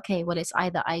myself, okay, well, it's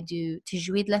either I do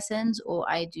tajweed lessons or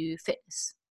I do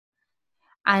fitness.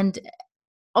 And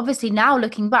obviously now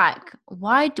looking back,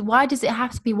 why does it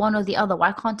have to be one or the other?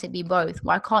 Why can't it be both?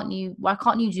 Why can't you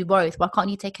do both? Why can't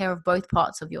you take care of both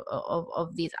parts of your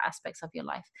of these aspects of your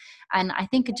life? And I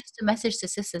think just a message to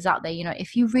sisters out there,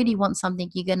 if you really want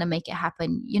something, you're going to make it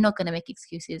happen. You're not going to make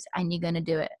excuses, and you're going to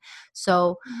do it.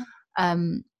 So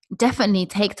definitely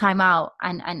take time out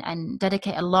and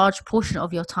dedicate a large portion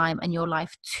of your time and your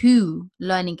life to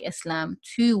learning Islam,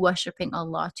 to worshipping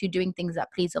Allah, to doing things that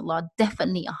please Allah.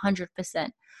 Definitely 100%.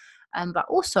 But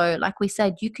also, like we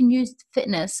said, you can use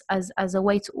fitness as a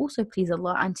way to also please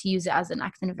Allah and to use it as an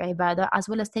act of ibadah, as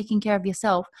well as taking care of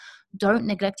yourself. Don't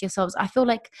neglect yourselves. I feel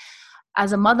like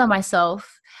as a mother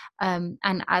myself, and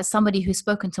as somebody who's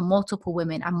spoken to multiple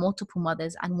women and multiple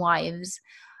mothers and wives,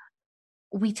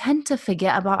 we tend to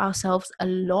forget about ourselves a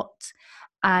lot.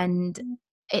 And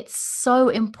it's so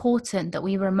important that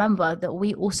we remember that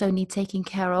we also need taking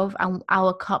care of, and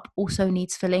our cup also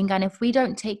needs filling. And if we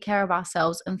don't take care of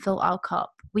ourselves and fill our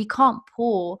cup, we can't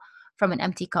pour from an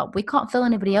empty cup. We can't fill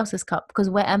anybody else's cup because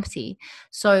we're empty.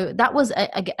 So that was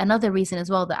another reason as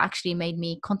well that actually made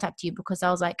me contact you, because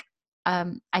I was like,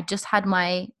 I just had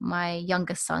my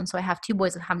youngest son. So I have two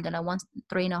boys, alhamdulillah. One's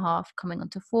 3.5 coming on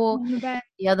to 4.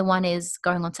 The other one is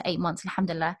going on to 8 months,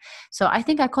 alhamdulillah. So I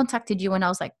think I contacted you when I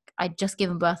was like, I'd just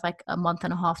given birth like a month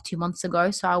and a half, 2 months ago.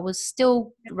 So I was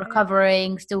still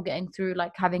recovering, still getting through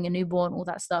like having a newborn, all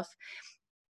that stuff.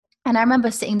 And I remember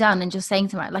sitting down and just saying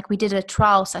to my, we did a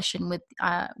trial session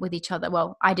with each other.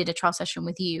 Well, I did a trial session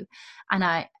with you, and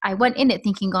I went in it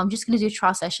thinking, I'm just going to do a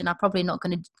trial session. I'm probably not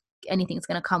going to, anything's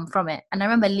going to come from it. And I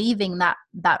remember leaving that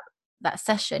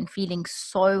session feeling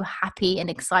so happy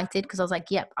and excited, because I was like,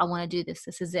 yep, I want to do this.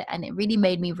 This is it. And it really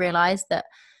made me realize that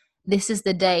this is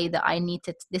the day that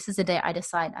this is the day I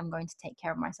decide I'm going to take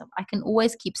care of myself. I can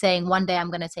always keep saying, one day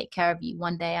I'm going to take care of you.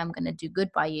 One day I'm going to do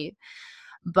good by you.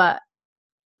 But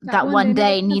that one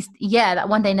day that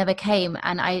one day never came.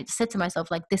 And I said to myself,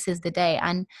 like, this is the day.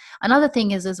 And another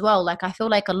thing is as well, like, I feel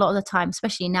like a lot of the time,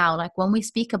 especially now, like when we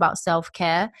speak about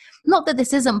self-care, not that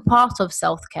this isn't part of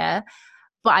self-care,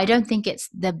 but I don't think it's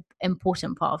the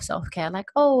important part of self-care. Like,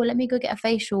 oh, let me go get a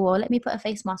facial, or let me put a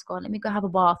face mask on, let me go have a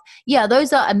bath. Yeah,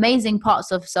 those are amazing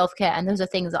parts of self-care, and those are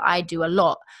things that I do a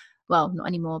lot. Well, not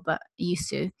anymore, but I used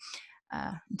to,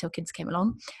 until kids came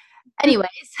along. Anyways,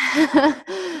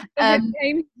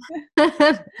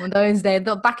 those days,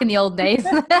 back in the old days.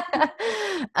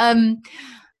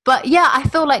 But yeah, I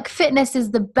feel like fitness is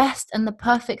the best and the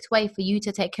perfect way for you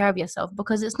to take care of yourself,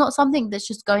 because it's not something that's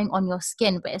just going on your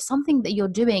skin, but it's something that you're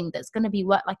doing that's going to be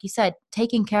work, like you said,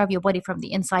 taking care of your body from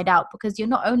the inside out, because you're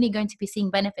not only going to be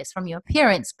seeing benefits from your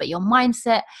appearance, but your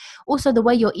mindset, also the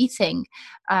way you're eating,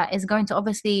 is going to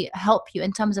obviously help you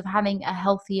in terms of having a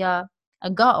healthier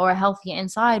gut or a healthier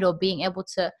inside, or being able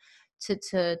to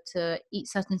eat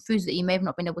certain foods that you may have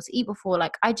not been able to eat before.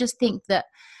 Like, I just think that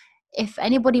if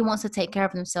anybody wants to take care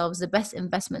of themselves, the best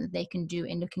investment that they can do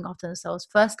in looking after themselves,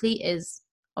 firstly, is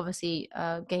obviously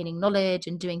gaining knowledge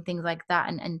and doing things like that,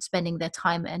 and spending their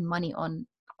time and money on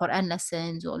Quran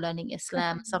lessons or learning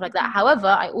Islam, stuff like that. However,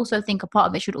 I also think a part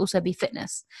of it should also be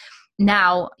fitness.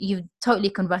 Now you've totally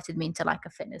converted me into like a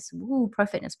pro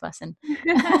fitness person.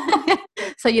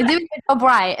 So you're doing your job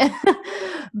right.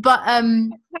 But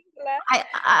I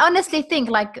honestly think,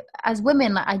 like, as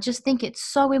women, like, I just think it's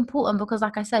so important, because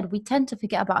like I said, we tend to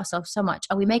forget about ourselves so much,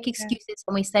 and we make excuses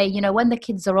when we say, you know, when the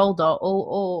kids are older,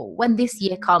 or when this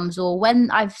year comes, or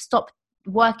when I've stopped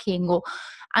working,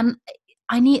 and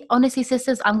honestly,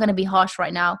 sisters, I'm going to be harsh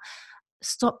right now.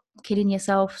 Stop kidding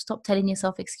yourself. Stop telling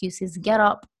yourself excuses. Get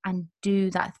up and do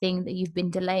that thing that you've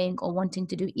been delaying or wanting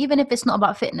to do. Even if it's not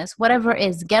about fitness, whatever it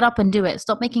is, get up and do it.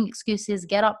 Stop making excuses.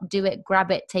 Get up, do it,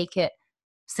 grab it, take it,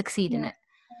 succeed in it.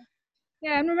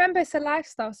 Yeah, and remember, it's a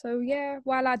lifestyle. So yeah,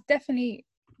 while I definitely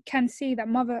can see that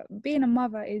being a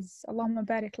mother is, Allahumma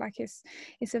barik, like it's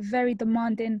a very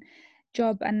demanding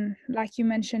job, and like you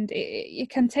mentioned,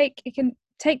 it can take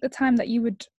the time that you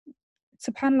would,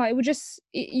 subhanallah,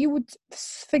 you would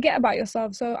forget about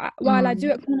yourself. So while I do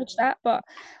acknowledge that, but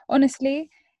honestly,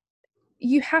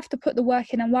 you have to put the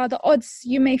work in. And while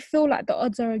you may feel like the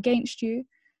odds are against you,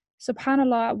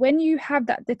 subhanallah, when you have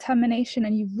that determination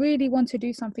and you really want to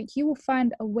do something, you will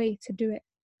find a way to do it.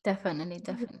 Definitely.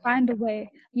 Find a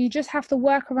way. You just have to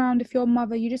work around, if you're a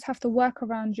mother, you just have to work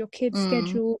around your kids'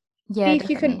 schedule. Yeah, if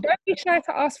you can, don't be shy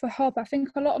to ask for help. I think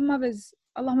a lot of mothers,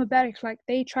 Allahumma barik, like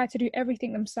they try to do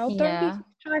everything themselves. Don't be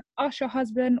shy to ask your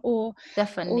husband or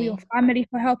your family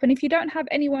for help. And if you don't have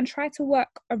anyone, try to work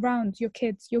around your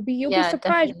kids. You'll be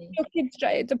surprised. Your kids,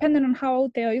 depending on how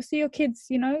old they are, you'll see your kids,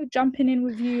 you know, jumping in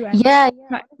with you and be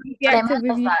active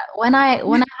with you. When I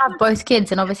have both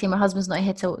kids, and obviously my husband's not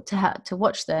here to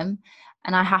watch them,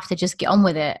 and I have to just get on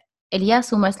with it,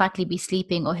 Ilyas will most likely be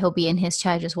sleeping, or he'll be in his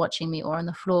chair just watching me, or on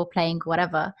the floor playing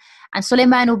whatever. And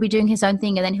Suleiman will be doing his own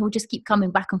thing, and then he'll just keep coming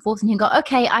back and forth, and he'll go,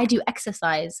 okay, I do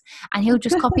exercise, and he'll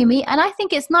just copy me. And I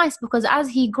think it's nice, because as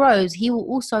he grows, he will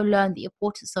also learn the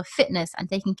importance of fitness and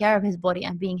taking care of his body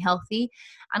and being healthy.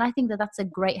 And I think that that's a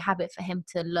great habit for him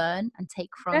to learn and take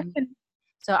from. Definitely.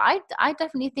 So I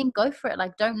definitely think go for it.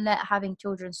 Like, don't let having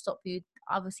children stop you.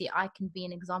 Obviously, I can be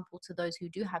an example to those who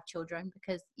do have children,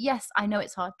 because yes, I know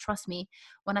it's hard. Trust me.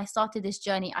 When I started this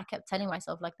journey, I kept telling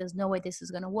myself, like, there's no way this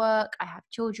is going to work. I have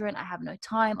children. I have no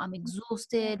time. I'm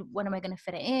exhausted. When am I going to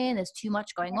fit it in? There's too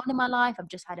much going on in my life. I've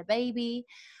just had a baby.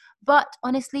 But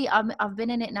honestly, I've been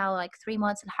in it now like 3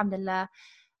 months, alhamdulillah.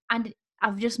 And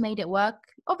I've just made it work.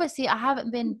 Obviously, I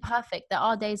haven't been perfect. There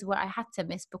are days where I had to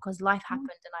miss because life happened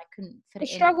and I couldn't fit it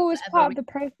in. The struggle is part of the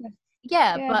process.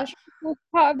 Yeah, but the struggle is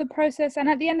part of the process. And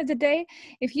at the end of the day,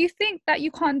 if you think that you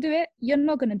can't do it, you're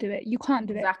not going to do it. You can't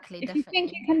do it. Exactly. If you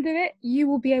think you can do it, you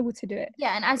will be able to do it.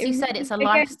 Yeah, and as you said, it's a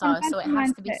lifestyle, so it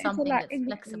has to be something that's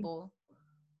flexible.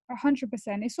 100%.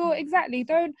 It's all exactly.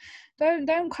 Don't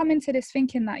come into this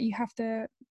thinking that you have to,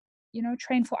 you know,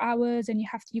 train for hours and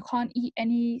you can't eat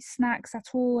any snacks at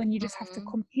all, and you just have to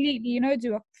completely, you know,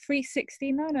 do a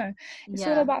 360. No, it's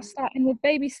all about starting with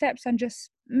baby steps and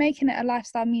just making it a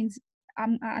lifestyle. Means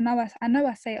I know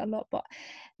I say it a lot, but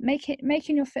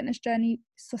making your fitness journey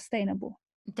sustainable.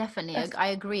 Definitely, I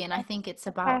agree. And I think it's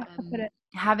about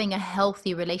having a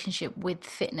healthy relationship with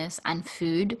fitness and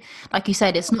food. Like you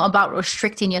said, it's not about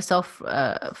restricting yourself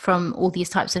from all these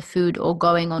types of food, or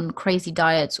going on crazy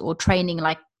diets, or training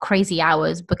like crazy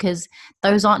hours, because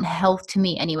those aren't health to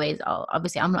me anyways.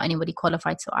 Obviously, I'm not anybody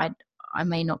qualified, so I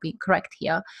may not be correct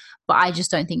here, but I just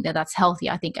don't think that that's healthy.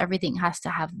 I think everything has to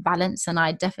have balance, and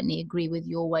I definitely agree with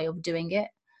your way of doing it.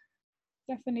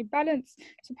 definitely. Balance,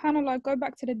 subhanallah, go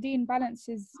back to the deen. Balance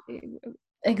is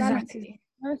Exactly.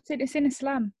 it's in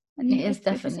Islam. And It is if it's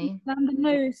in definitely. Islam, then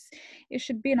no, it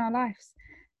should be in our lives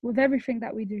with everything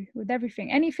that we do, with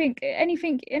everything. Anything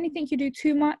you do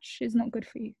too much is not good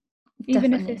for you.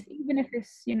 Even if Definitely.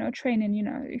 it's training,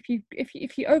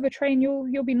 if you overtrain,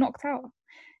 you'll be knocked out.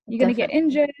 You're gonna get Definitely.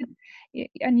 injured,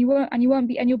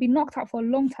 and you'll be knocked out for a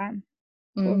long time,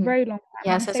 for a Mm. very long time.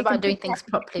 Yeah, And so if it's they can about push doing it back things to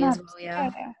 6 properly as well, months, yeah.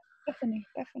 yeah,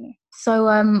 definitely. So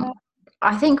Uh,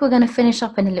 I think we're going to finish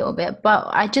up in a little bit, but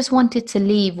I just wanted to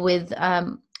leave with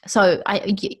so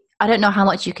I don't know how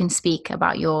much you can speak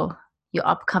about your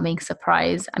upcoming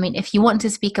surprise. I mean, if you want to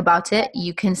speak about it,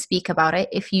 you can speak about it.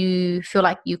 If you feel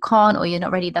like you can't or you're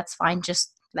not ready, that's fine.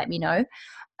 Just let me know.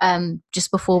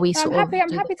 Just before we I'm sort of happy. I'm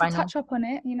do the happy to final. touch up on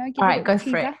it. All Give a right, little go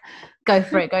for it. teaser. Go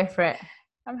for it. Go for it.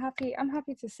 I'm happy. I'm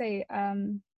happy to say.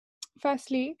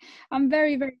 Firstly, I'm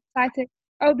very very excited.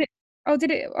 Oh,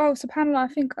 did it? Oh, subhanallah. I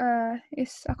think I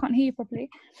can't hear you properly.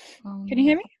 Can you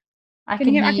hear me? I Can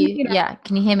you can hear? hear I can hear you. you now. Yeah,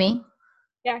 can you hear me?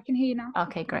 Yeah, I can hear you now.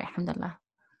 Okay, great. Alhamdulillah.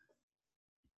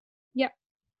 Yep.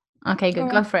 Okay, Go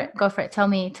good. Go on. for it. Go for it. Tell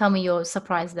me your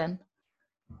surprise then.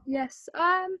 Yes.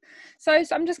 So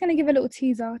I'm just gonna give a little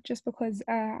teaser just because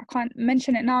I can't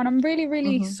mention it now, and I'm really,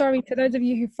 really Mm-hmm. sorry to those of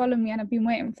you who follow me and have been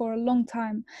waiting for a long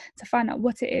time to find out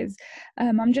what it is.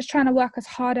 I'm just trying to work as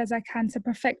hard as I can to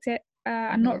perfect it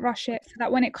and not rush it, so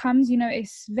that when it comes,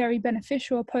 it's very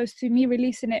beneficial, opposed to me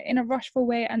releasing it in a rushful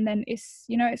way and then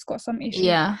it's got some issues.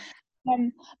 Yeah.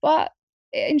 But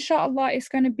inshallah, it's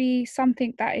going to be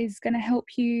something that is going to help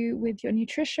you with your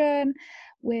nutrition,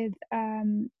 with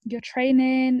your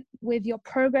training, with your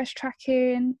progress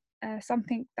tracking.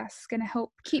 Something that's going to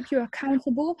help keep you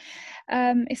accountable.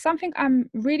 It's something I'm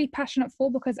really passionate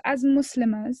for because as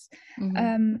Muslims,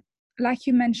 Mm-hmm. like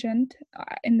you mentioned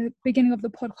in the beginning of the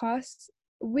podcast,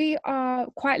 we are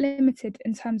quite limited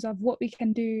in terms of what we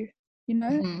can do,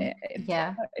 Mm-hmm.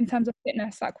 Yeah. in terms of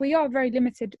fitness. Like, we are very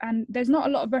limited and there's not a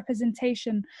lot of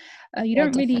representation. You Yeah,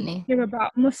 don't really definitely. hear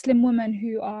about Muslim women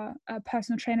who are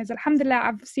personal trainers. Alhamdulillah,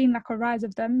 I've seen like a rise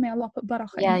of them. May Allah put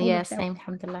barakah in Yeah, all yeah, of them. same,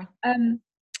 alhamdulillah.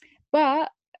 But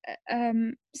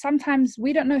sometimes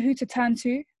we don't know who to turn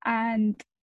to, and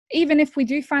even if we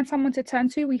do find someone to turn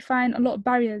to, we find a lot of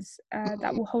barriers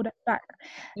that will hold us back.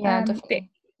 Yeah,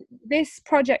 definitely. This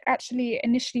project actually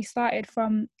initially started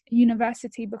from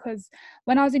university, because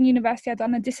when I was in university, I'd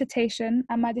done a dissertation,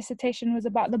 and my dissertation was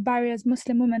about the barriers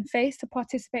Muslim women face to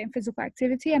participate in physical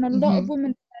activity. And a lot of Mm-hmm.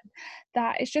 women said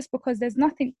that it's just because there's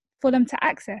nothing for them to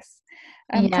access.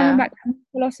 Coming Yeah. back to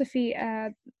philosophy,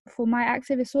 for my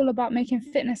active, it's all about making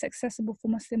fitness accessible for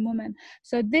Muslim women.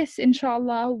 So this,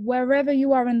 inshallah, wherever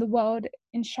you are in the world,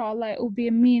 inshallah, it will be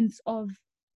a means of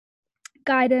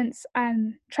guidance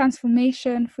and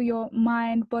transformation for your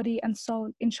mind, body, and soul.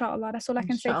 Inshallah, that's all I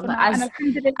can say for Inshallah. now. And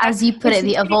alhamdulillah, As you put we're it,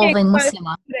 the succeeding evolving both.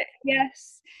 Muslimah.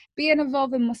 Yes, be an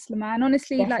evolving Muslim. And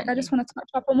honestly, like, I just Definitely. want to touch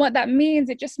up on what that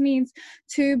means. It just means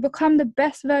to become the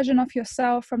best version of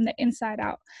yourself from the inside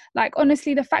out. Like,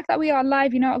 honestly, the fact that we are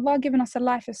alive, Allah giving us a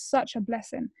life is such a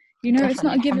blessing. It's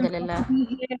not Definitely. a given for us to Alhamdulillah.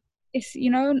 be here. It's,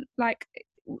 like,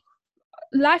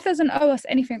 life doesn't owe us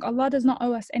anything. Allah does not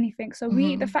owe us anything. So the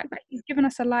Mm-hmm. fact that He's given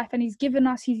us a life, and He's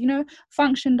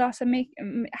functioned us and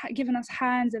given us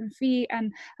hands and feet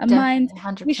and a mind,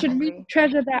 Definitely. we 100% should really agree.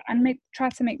 treasure that and try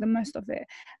to make the most of it.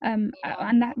 Yeah.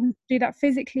 And do that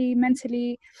physically,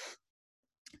 mentally.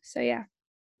 So yeah.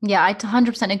 Yeah, I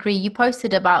 100% agree. You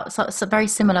posted about a very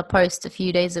similar post a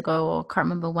few days ago, or can't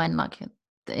remember when, like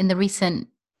in the recent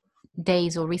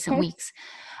days or recent Post. weeks.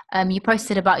 You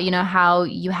posted about, how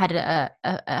you had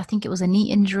I think it was a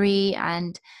knee injury,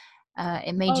 and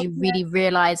it made Oh you yeah. really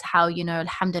realize how,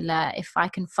 alhamdulillah, if I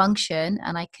can function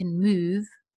and I can move,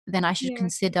 then I should Yeah.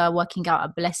 consider working out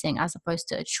a blessing as opposed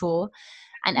to a chore.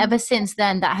 And ever 100%. since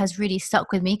then, that has really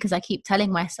stuck with me, because I keep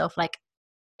telling myself, like,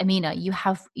 Amina, you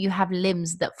have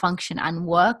limbs that function and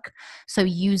work, so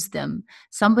use them.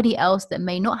 Somebody else that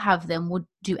may not have them would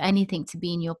do anything to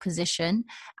be in your position.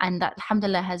 And that,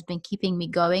 alhamdulillah, has been keeping me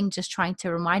going, just trying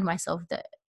to remind myself that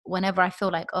whenever I feel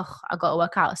like, oh, I got to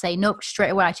work out, say nope, straight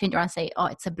away I change around and say, oh,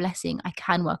 it's a blessing, I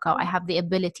can work out, I have the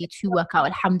ability to work out,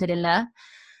 alhamdulillah.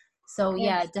 So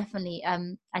yeah, Yes. definitely.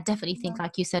 I definitely Yeah. think,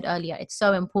 like you said earlier, it's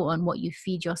so important what you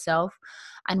feed yourself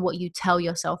and what you tell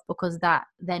yourself, because that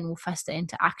then will fester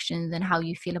into actions and how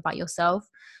you feel about yourself.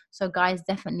 So guys,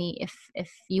 definitely,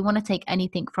 if you want to take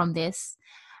anything from this,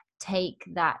 take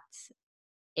that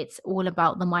it's all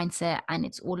about the mindset, and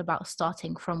it's all about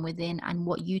starting from within, and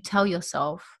what you tell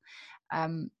yourself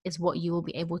is what you will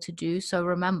be able to do. So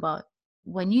remember,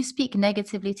 when you speak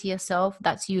negatively to yourself,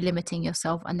 that's you limiting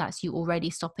yourself, and that's you already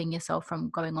stopping yourself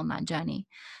from going on that journey.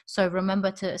 So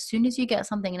remember to, as soon as you get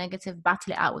something negative,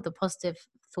 battle it out with a positive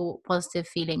thought, positive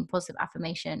feeling, positive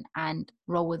affirmation, and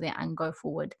roll with it and go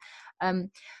forward.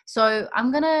 So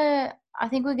I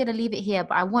think we're gonna leave it here,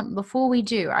 but before we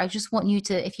do, I just want you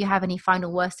to, if you have any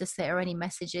final words to say or any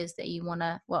messages that you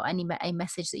wanna, a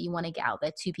message that you want to get out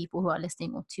there to people who are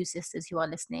listening, or to sisters who are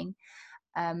listening,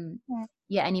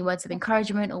 any words of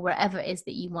encouragement, or wherever it is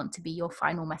that you want to be your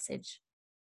final message.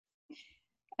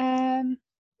 I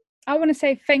want to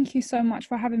say thank you so much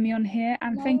for having me on here,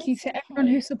 and thank you to everyone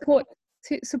who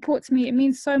supports me. It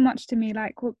means so much to me.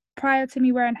 Like, prior to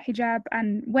me wearing hijab,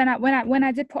 and when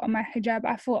I did put on my hijab,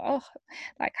 I thought, oh,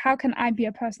 like, how can I be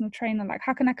a personal trainer? Like,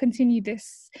 how can I continue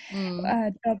this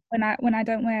job when I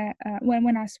don't wear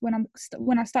when I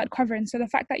started covering? So the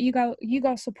fact that you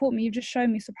guys support me, you've just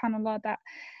shown me, subhanallah, that,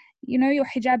 you know, your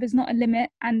hijab is not a limit,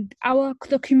 and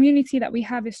the community that we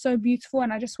have is so beautiful.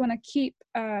 And I just want to keep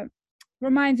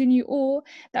reminding you all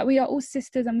that we are all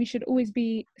sisters, and we should always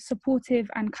be supportive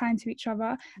and kind to each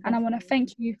other. Definitely. And I want to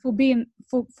thank you for being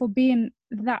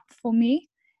that for me,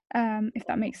 if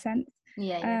that makes sense.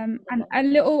 And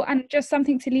just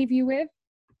something to leave you with,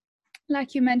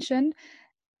 like you mentioned,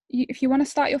 if you want to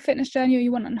start your fitness journey, or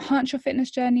you want to enhance your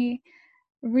fitness journey,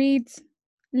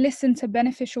 listen to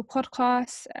beneficial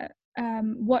podcasts,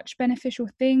 watch beneficial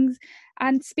things,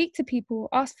 and speak to people.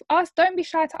 Ask. Don't be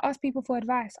shy to ask people for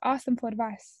advice. Ask them for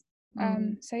advice.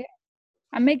 So yeah,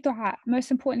 and make dua.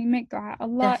 Most importantly, make dua.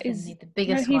 Allah Definitely is the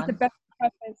biggest He's one. the best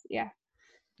purpose. Yeah.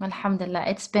 Alhamdulillah,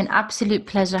 it's been absolute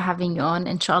pleasure having you on.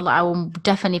 Inshallah, I will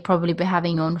definitely probably be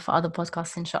having you on for other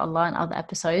podcasts, inshallah, and other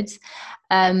episodes.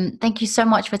 Thank you so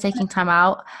much for taking time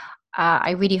out.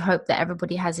 I really hope that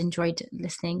everybody has enjoyed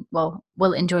listening. Well,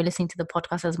 will enjoy listening to the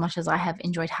podcast as much as I have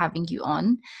enjoyed having you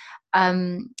on.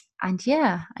 And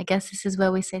yeah, I guess this is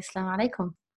where we say Assalamu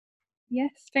alaikum.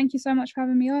 Yes, thank you so much for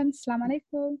having me on. Assalamu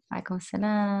alaikum. Alaikum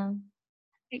salam.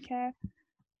 Take care.